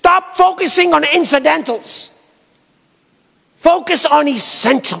 Stop focusing on incidentals. Focus on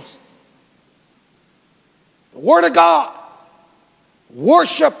essentials. The Word of God.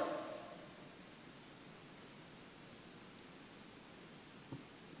 Worship.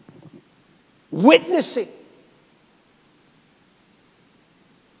 Witnessing.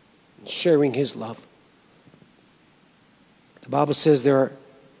 And sharing His love. The Bible says there are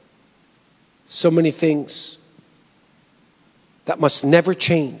so many things that must never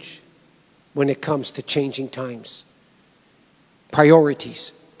change when it comes to changing times.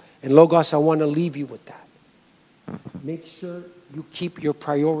 Priorities. And Logos, I want to leave you with that. Make sure you keep your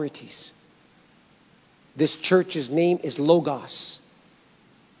priorities. This church's name is Logos.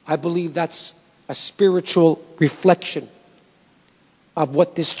 I believe that's a spiritual reflection of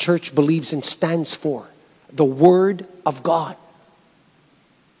what this church believes and stands for. The Word of God.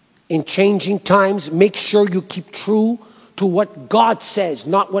 In changing times, make sure you keep true to what God says,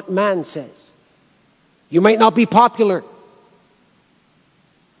 not what man says. You might not be popular,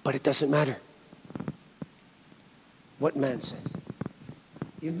 but it doesn't matter what man says.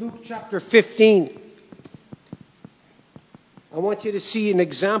 In Luke chapter 15, I want you to see an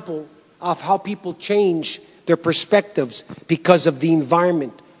example of how people change their perspectives because of the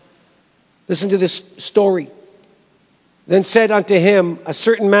environment. Listen to this story. Then said unto him, a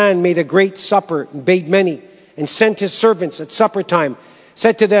certain man made a great supper and bade many, and sent his servants at supper time,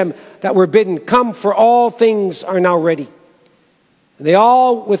 said to them that were bidden, come, for all things are now ready. And they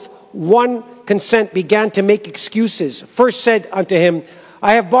all with one consent began to make excuses. First said unto him,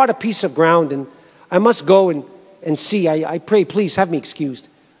 I have bought a piece of ground, and I must go and see. I pray, please have me excused.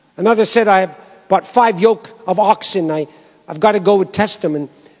 Another said, I have bought 5 yoke of oxen. I've got to go and test them, and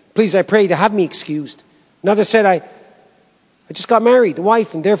please, I pray to have me excused. Another said, I just got married, a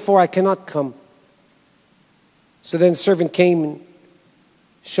wife, and therefore I cannot come. So then the servant came and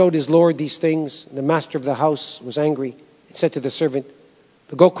showed his lord these things. And the master of the house was angry and said to the servant,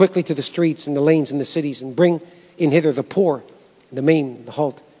 go quickly to the streets and the lanes and the cities and bring in hither the poor, and the maimed, and the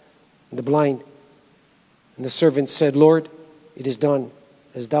halt, and the blind. And the servant said, Lord, it is done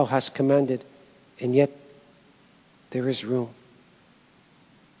as thou hast commanded, and yet there is room.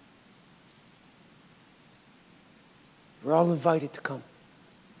 We're all invited to come.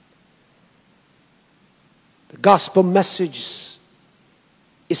 The gospel message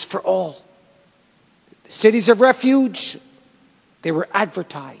is for all. The cities of refuge, they were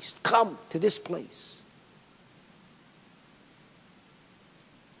advertised. Come to this place.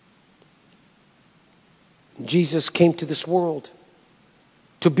 Jesus came to this world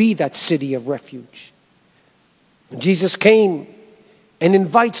to be that city of refuge. Jesus came and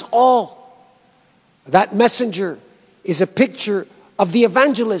invites all. That messenger is a picture of the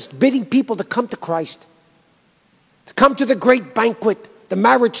evangelist bidding people to come to Christ, to come to the great banquet, the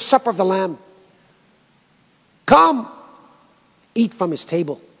marriage supper of the Lamb. Come, eat from his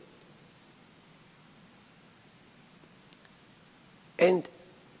table. And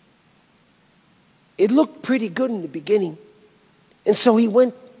it looked pretty good in the beginning. And so he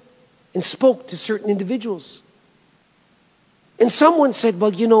went and spoke to certain individuals. And someone said,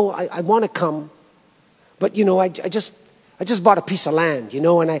 well, I want to come, but, I just bought a piece of land,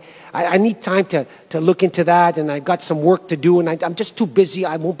 and I need time to look into that, and I've got some work to do, and I'm just too busy,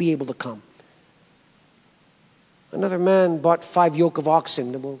 I won't be able to come. Another man bought 5 yoke of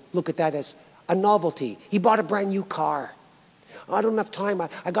oxen, and we'll look at that as a novelty. He bought a brand new car. I don't have time.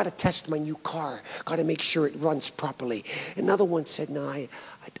 I got to test my new car. Got to make sure it runs properly. Another one said, no, I'd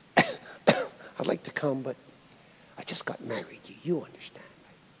like to come, but I just got married. You understand.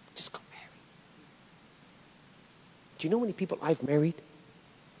 I just got married. Do you know how many people I've married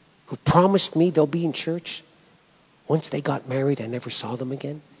who promised me they'll be in church? Once they got married, I never saw them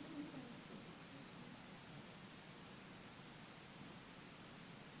again.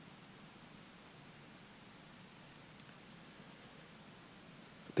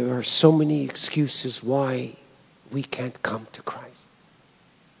 There are so many excuses why we can't come to Christ.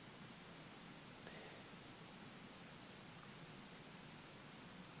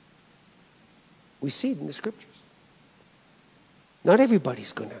 We see it in the scriptures. Not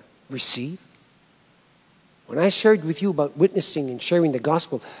everybody's going to receive. When I shared with you about witnessing and sharing the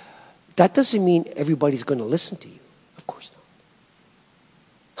gospel, that doesn't mean everybody's going to listen to you. Of course not.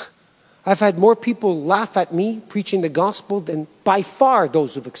 I've had more people laugh at me preaching the gospel than by far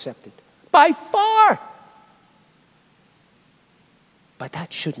those who've accepted. By far! But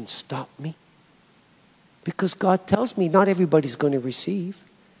that shouldn't stop me. Because God tells me not everybody's going to receive.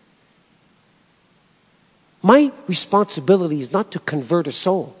 My responsibility is not to convert a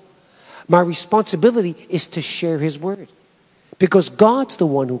soul. My responsibility is to share His word. Because God's the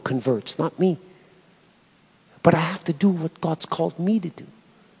one who converts, not me. But I have to do what God's called me to do.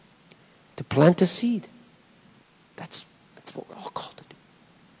 To plant a seed. That's what we're all called to do.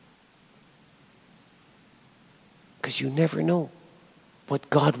 Because you never know what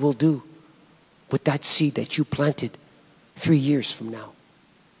God will do with that seed that you planted 3 years from now,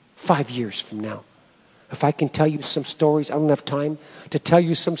 5 years from now. If I can tell you some stories, I don't have time to tell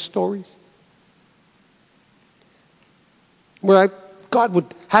you some stories where God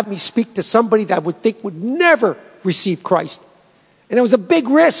would have me speak to somebody that I would think would never receive Christ. And it was a big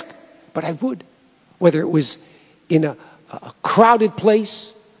risk. But I would, whether it was in a crowded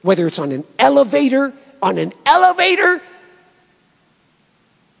place, whether it's on an elevator,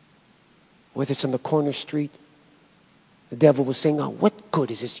 whether it's on the corner street. The devil was saying, oh, what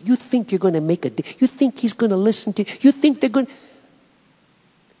good is this? You think you're going to make you think he's going to listen to you? You think they're going to...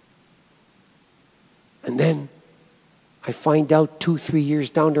 And then I find out 2-3 years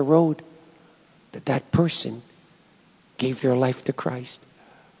down the road that person gave their life to Christ.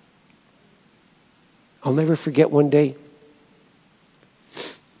 I'll never forget one day,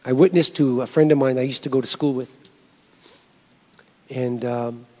 I witnessed to a friend of mine I used to go to school with. And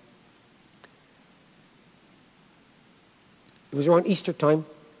it was around Easter time.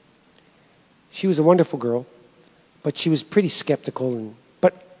 She was a wonderful girl, but she was pretty skeptical.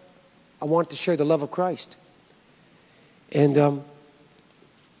 But I wanted to share the love of Christ. And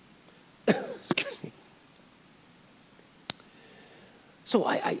excuse me. So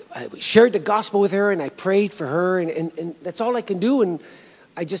I shared the gospel with her, and I prayed for her, and that's all I can do. And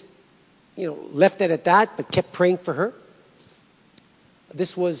I just, left it at that, but kept praying for her.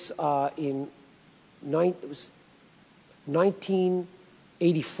 This was it was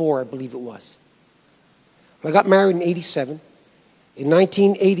 1984, I believe it was. I got married in 87. In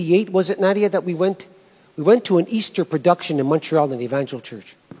 1988, was it, Nadia, that we went we went to an Easter production in Montreal in the Evangel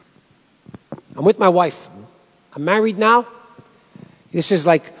Church. I'm with my wife. I'm married now. This is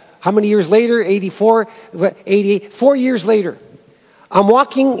like, how many years later? 84, 88, 4 years later. I'm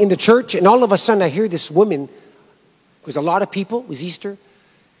walking in the church, and all of a sudden I hear this woman. There was a lot of people. It was Easter.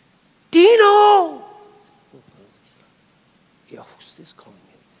 Dino! Yeah, who's this calling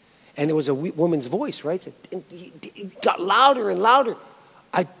me? And it was a woman's voice, right? And it got louder and louder.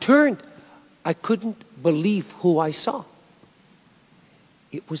 I turned. I couldn't believe who I saw.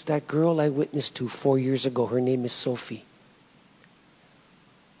 It was that girl I witnessed to 4 years ago. Her name is Sophie.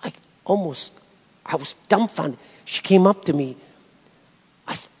 I was dumbfounded. She came up to me.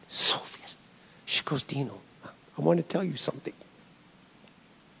 I said, Sophie. She goes, Dino, I want to tell you something.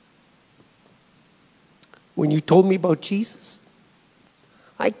 When you told me about Jesus,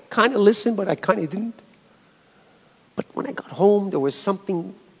 I kind of listened, but I kind of didn't. But when I got home, there was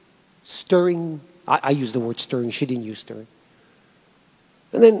something stirring. I used the word stirring. She didn't use stirring.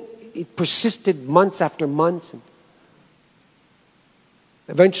 And then it persisted months after months. And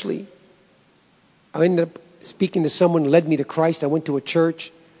eventually, I ended up speaking to someone who led me to Christ. I went to a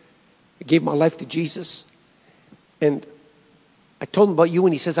church. I gave my life to Jesus. And I told him about you,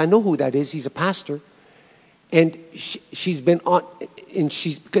 and he says, I know who that is. He's a pastor. And she's been on, and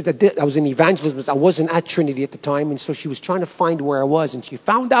because I was in evangelism, I wasn't at Trinity at the time, and so she was trying to find where I was, and she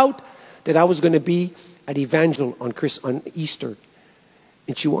found out that I was going to be at Evangel on Easter.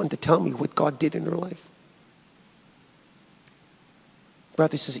 And she wanted to tell me what God did in her life.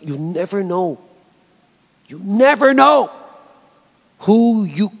 Brother says, you never know. You never know who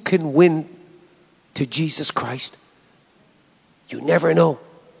you can win to Jesus Christ. You never know.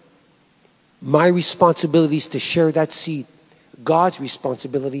 My responsibility is to share that seed. God's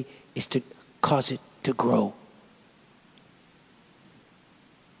responsibility is to cause it to grow.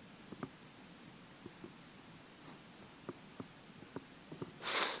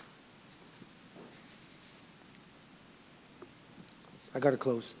 I got to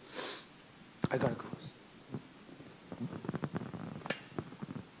close.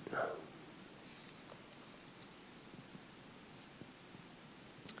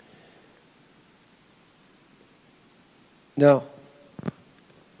 Now,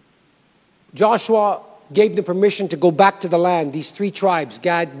 Joshua gave them permission to go back to the land, these three tribes,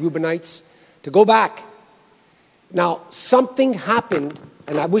 Gad, Reubenites, to go back. Now, something happened,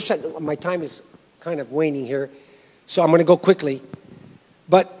 and I wish my time is kind of waning here, so I'm going to go quickly.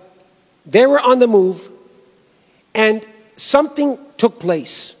 But they were on the move, and something took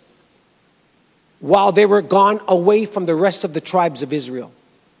place while they were gone away from the rest of the tribes of Israel.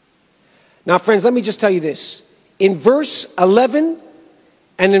 Now, friends, let me just tell you this. In verse 11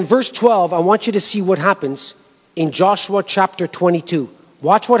 and in verse 12, I want you to see what happens in Joshua chapter 22.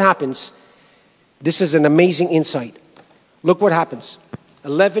 Watch what happens. This is an amazing insight. Look what happens.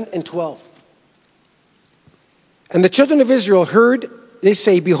 11 and 12. And the children of Israel heard, they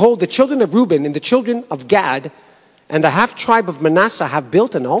say, behold, the children of Reuben and the children of Gad and the half tribe of Manasseh have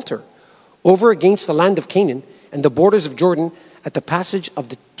built an altar over against the land of Canaan and the borders of Jordan at the passage of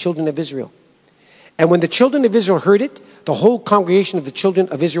the children of Israel. And when the children of Israel heard it, the whole congregation of the children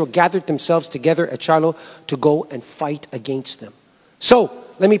of Israel gathered themselves together at Shiloh to go and fight against them. So,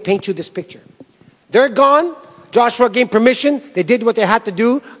 let me paint you this picture. They're gone. Joshua gave permission. They did what they had to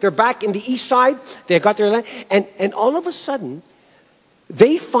do. They're back in the east side. They got their land. And all of a sudden,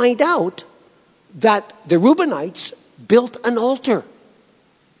 they find out that the Reubenites built an altar.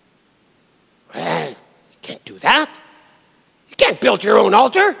 Well, you can't do that. You can't build your own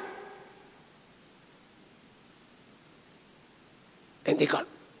altar. And they got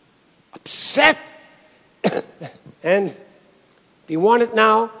upset. And they wanted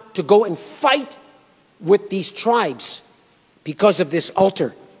now to go and fight with these tribes because of this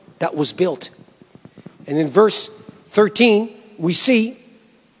altar that was built. And in verse 13, we see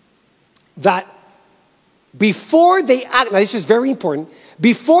that before they act, now this is very important,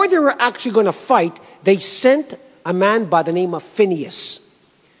 before they were actually going to fight, they sent a man by the name of Phinehas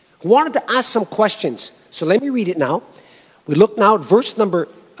who wanted to ask some questions. So let me read it now. We look now at verse number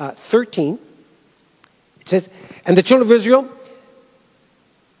 13. It says, and the children of Israel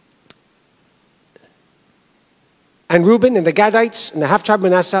and Reuben and the Gadites and the half tribe of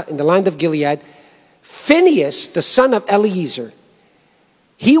Manasseh in the land of Gilead, Phinehas, the son of Eleazar,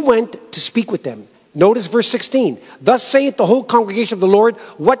 he went to speak with them. Notice verse 16. Thus saith the whole congregation of the Lord,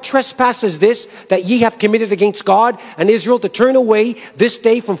 what trespass is this that ye have committed against God and Israel to turn away this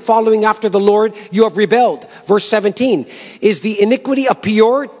day from following after the Lord? You have rebelled. Verse 17. Is the iniquity of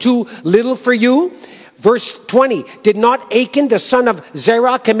Peor too little for you? Verse 20, did not Achan, the son of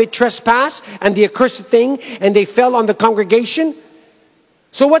Zerah, commit trespass and the accursed thing, and they fell on the congregation?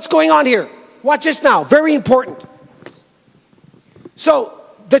 So what's going on here? Watch this now. Very important. So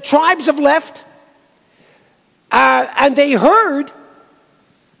the tribes have left, and they heard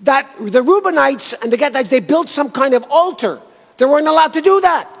that the Reubenites and the Gadites, they built some kind of altar. They weren't allowed to do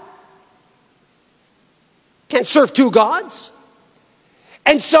that. Can't serve two gods.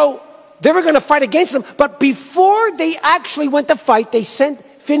 And so they were going to fight against them. But before they actually went to fight, they sent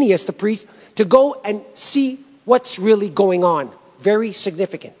Phinehas, the priest, to go and see what's really going on. Very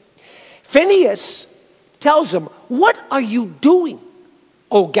significant. Phinehas tells them, what are you doing,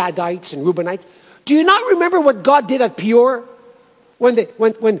 O Gadites and Reubenites? Do you not remember what God did at Peor? When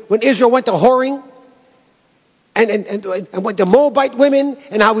Israel went to whoring? And with the Moabite women,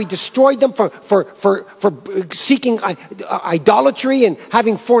 and how he destroyed them for seeking idolatry and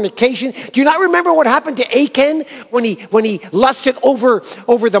having fornication. Do you not remember what happened to Achan when he lusted over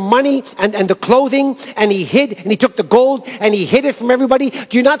the money and the clothing, and he hid, and he took the gold and he hid it from everybody?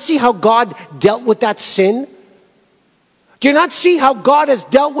 Do you not see how God dealt with that sin? Do you not see how God has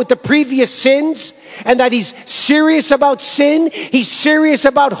dealt with the previous sins, and that he's serious about sin? He's serious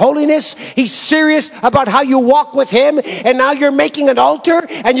about holiness. He's serious about how you walk with him. And now you're making an altar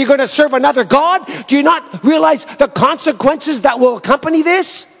and you're going to serve another God? Do you not realize the consequences that will accompany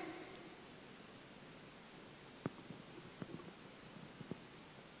this?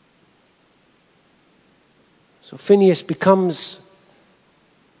 So Phinehas becomes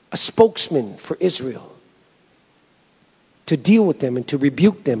a spokesman for Israel, to deal with them and to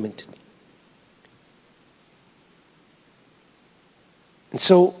rebuke them. And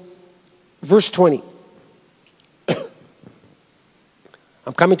so, verse 20.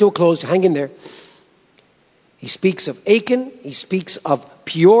 I'm coming to a close. Hang in there. He speaks of Achan. He speaks of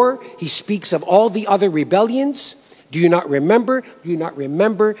Peor. He speaks of all the other rebellions. Do you not remember? Do you not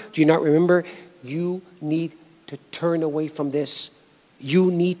remember? Do you not remember? You need to turn away from this.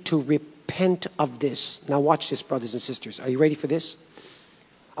 You need to repent of this. Now watch this, brothers and sisters. Are you ready for this?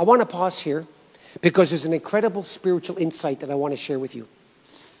 I want to pause here because there's an incredible spiritual insight that I want to share with you.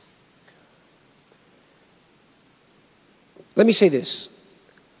 Let me say this.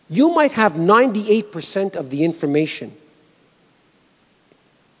 You might have 98% of the information,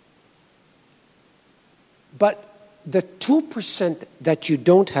 but the 2% that you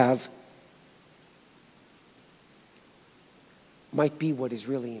don't have might be what is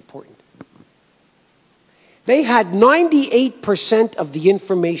really important. They had 98% of the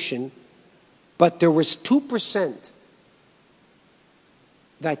information, but there was 2%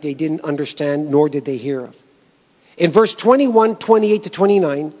 that they didn't understand, nor did they hear of. In verse 21, 28 to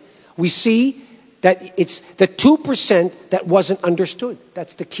 29, we see that it's the 2% that wasn't understood.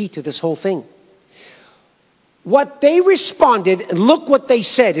 That's the key to this whole thing. What they responded, and look what they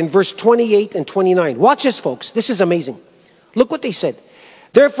said in verse 28 and 29. Watch this, folks. This is amazing. Look what they said.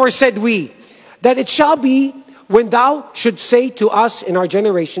 Therefore said we, that it shall be when thou should say to us in our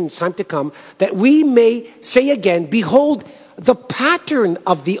generation, time to come, that we may say again, behold, the pattern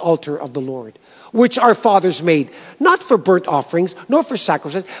of the altar of the Lord, which our fathers made, not for burnt offerings, nor for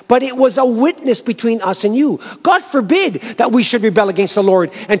sacrifices, but it was a witness between us and you. God forbid that we should rebel against the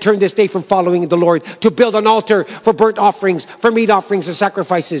Lord and turn this day from following the Lord to build an altar for burnt offerings, for meat offerings and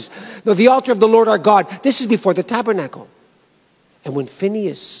sacrifices. No, the altar of the Lord our God, this is before the tabernacle. And when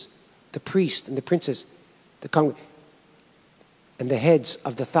Phinehas, the priest, and the princes, the congregation, and the heads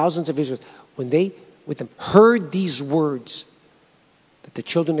of the thousands of Israel, when they with them heard these words that the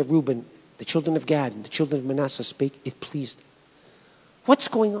children of Reuben, the children of Gad, and the children of Manasseh spake, it pleased them. What's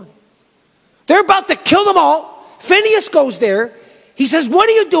going on? They're about to kill them all. Phinehas goes there. He says, what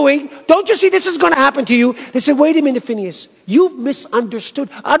are you doing? Don't you see this is going to happen to you? They said, wait a minute, Phinehas. You've misunderstood.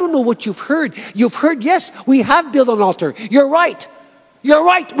 I don't know what you've heard. You've heard, yes, we have built an altar. You're right. You're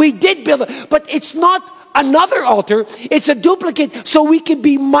right. We did build it. But it's not another altar. It's a duplicate so we can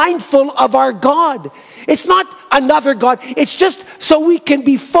be mindful of our God. It's not another God. It's just so we can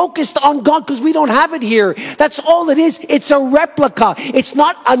be focused on God because we don't have it here. That's all it is. It's a replica. It's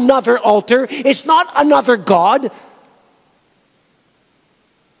not another altar. It's not another God.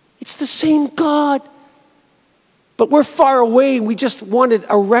 It's the same God. But we're far away. We just wanted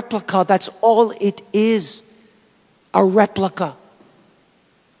a replica. That's all it is. A replica.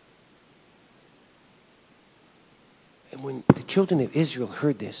 And when the children of Israel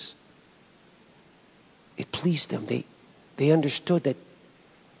heard this, it pleased them. They understood that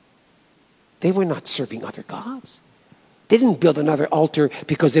they were not serving other gods. They didn't build another altar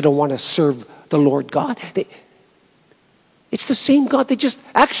because they don't want to serve the Lord God. It's the same God. They just,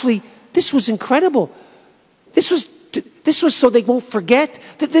 actually, this was incredible. This was so they won't forget.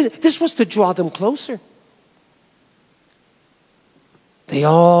 This was to draw them closer. They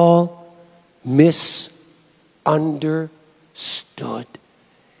all misunderstood.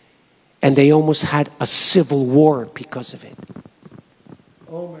 And they almost had a civil war because of it.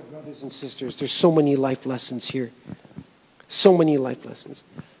 Oh, my brothers and sisters, there's so many life lessons here. So many life lessons.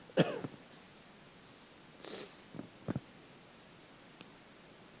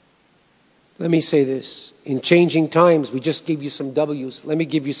 Let me say this. In changing times, we just gave you some W's. Let me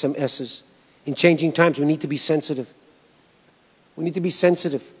give you some S's. In changing times, we need to be sensitive. We need to be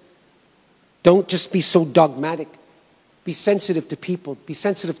sensitive. Don't just be so dogmatic. Be sensitive to people. Be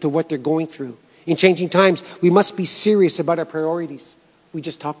sensitive to what they're going through. In changing times, we must be serious about our priorities. We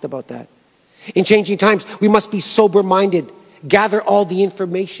just talked about that. In changing times, we must be sober-minded. Gather all the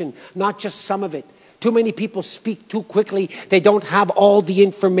information, not just some of it. Too many people speak too quickly. They don't have all the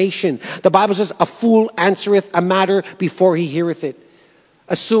information. The Bible says, a fool answereth a matter before he heareth it.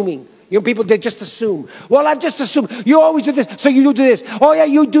 Assuming. You know, people, they just assume. Well, I've just assumed. You always do this, so you do this. Oh, yeah,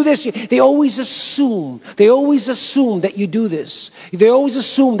 you do this. They always assume. They always assume that you do this. They always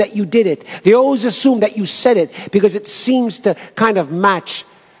assume that you did it. They always assume that you said it because it seems to kind of match,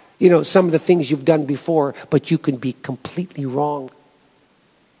 some of the things you've done before, but you can be completely wrong.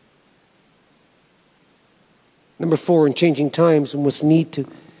 Number 4, in changing times, we must need to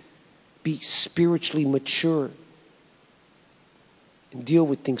be spiritually mature and deal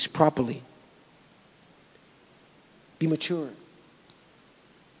with things properly. Be mature.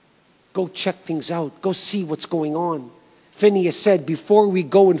 Go check things out. Go see what's going on. Phineas said, before we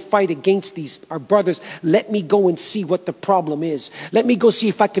go and fight against our brothers, let me go and see what the problem is. Let me go see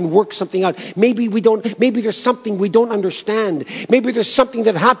if I can work something out. Maybe there's something we don't understand. Maybe there's something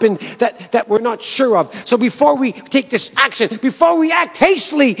that happened that we're not sure of. So before we take this action, before we act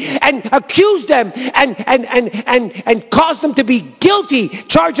hastily and accuse them and cause them to be guilty,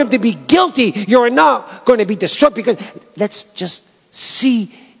 charge them to be guilty, you're not going to be destroyed, because let's just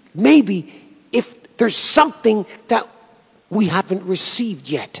see maybe if there's something that we haven't received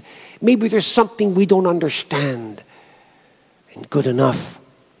yet. Maybe there's something we don't understand. And good enough.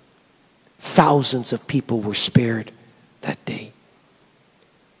 Thousands of people were spared that day.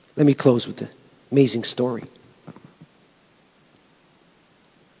 Let me close with an amazing story.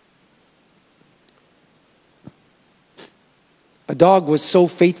 A dog was so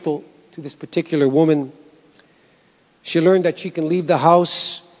faithful to this particular woman. She learned that she can leave the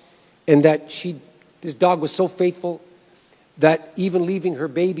house, and that this dog was so faithful that even leaving her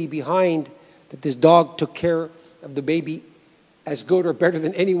baby behind, that this dog took care of the baby as good or better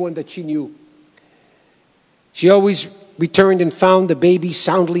than anyone that she knew. She always returned and found the baby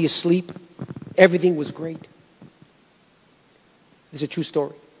soundly asleep. Everything was great. This is a true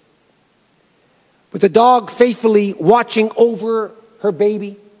story. With the dog faithfully watching over her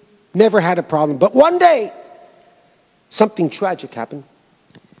baby, never had a problem. But one day, something tragic happened.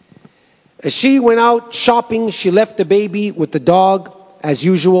 As she went out shopping, she left the baby with the dog as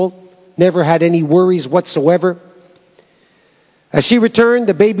usual, never had any worries whatsoever. As she returned,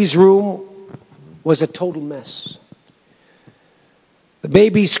 the baby's room was a total mess. The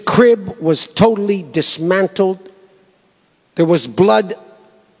baby's crib was totally dismantled. There was blood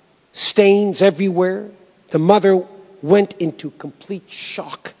stains everywhere. The mother went into complete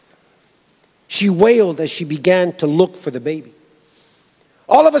shock. She wailed as she began to look for the baby.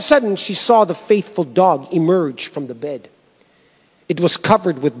 All of a sudden, she saw the faithful dog emerge from the bed. It was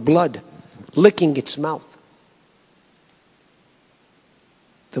covered with blood, licking its mouth.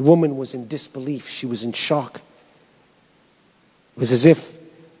 The woman was in disbelief. She was in shock. It was as if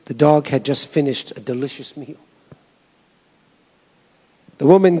the dog had just finished a delicious meal. The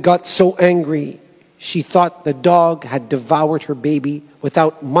woman got so angry, she thought the dog had devoured her baby.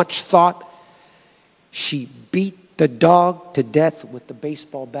 Without much thought, she beat the dog to death with the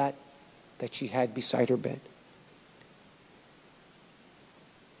baseball bat that she had beside her bed.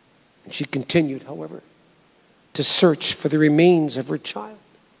 And she continued, however, to search for the remains of her child.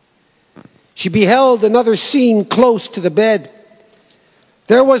 She beheld another scene close to the bed.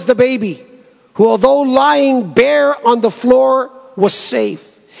 There was the baby, who, although lying bare on the floor, was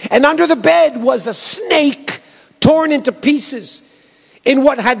safe. And under the bed was a snake torn into pieces in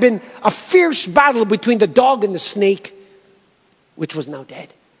what had been a fierce battle between the dog and the snake, which was now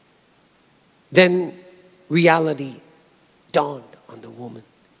dead. Then reality dawned on the woman.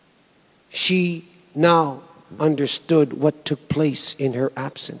 She now understood what took place in her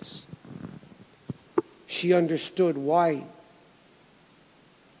absence. She understood why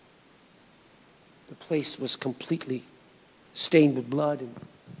the place was completely stained with blood and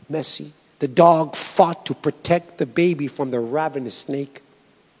messy. The dog fought to protect the baby from the ravenous snake.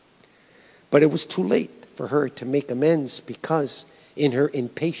 But it was too late for her to make amends, because in her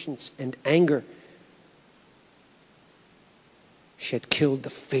impatience and anger, she had killed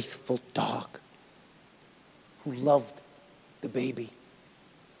the faithful dog who loved the baby.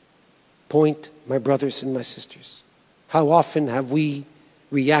 Point, my brothers and my sisters, how often have we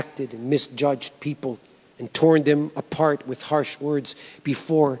reacted and misjudged people and torn them apart with harsh words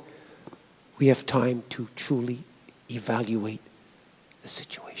before we have time to truly evaluate the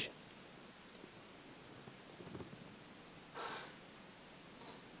situation?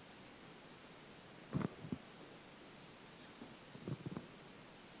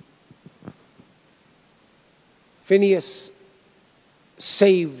 Phineas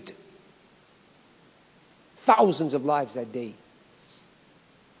saved thousands of lives that day.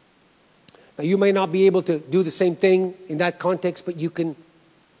 Now, you may not be able to do the same thing in that context, but you can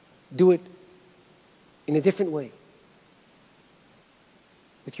do it in a different way.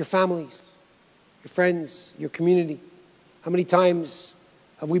 With your families, your friends, your community. How many times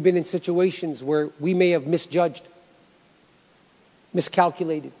have we been in situations where we may have misjudged,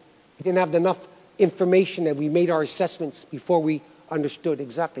 miscalculated? We didn't have enough information and we made our assessments before we understood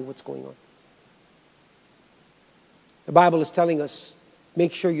exactly what's going on. The Bible is telling us,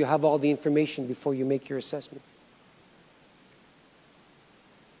 make sure you have all the information before you make your assessments.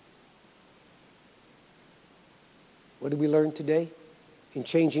 What did we learn today? In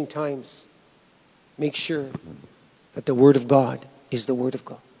changing times, make sure that the Word of God is the Word of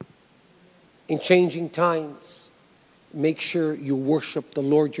God. In changing times, make sure you worship the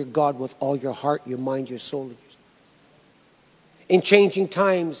Lord your God with all your heart, your mind, your soul. And your spirit. In changing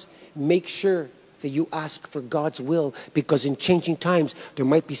times, make sure that you ask for God's will, because in changing times, there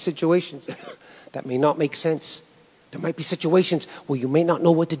might be situations that may not make sense. There might be situations where you may not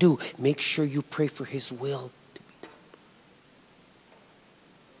know what to do. Make sure you pray for His will to be done.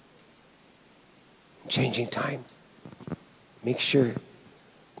 In changing times, make sure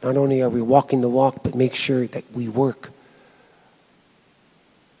not only are we walking the walk, but make sure that we work.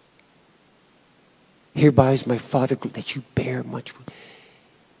 Hereby is my Father, that you bear much fruit.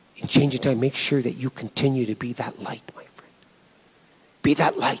 In changing time, make sure that you continue to be that light, my friend. Be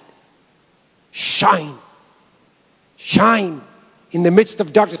that light. Shine. Shine in the midst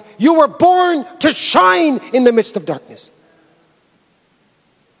of darkness. You were born to shine in the midst of darkness.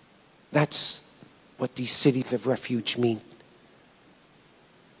 That's what these cities of refuge mean.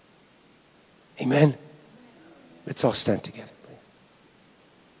 Amen. Let's all stand together.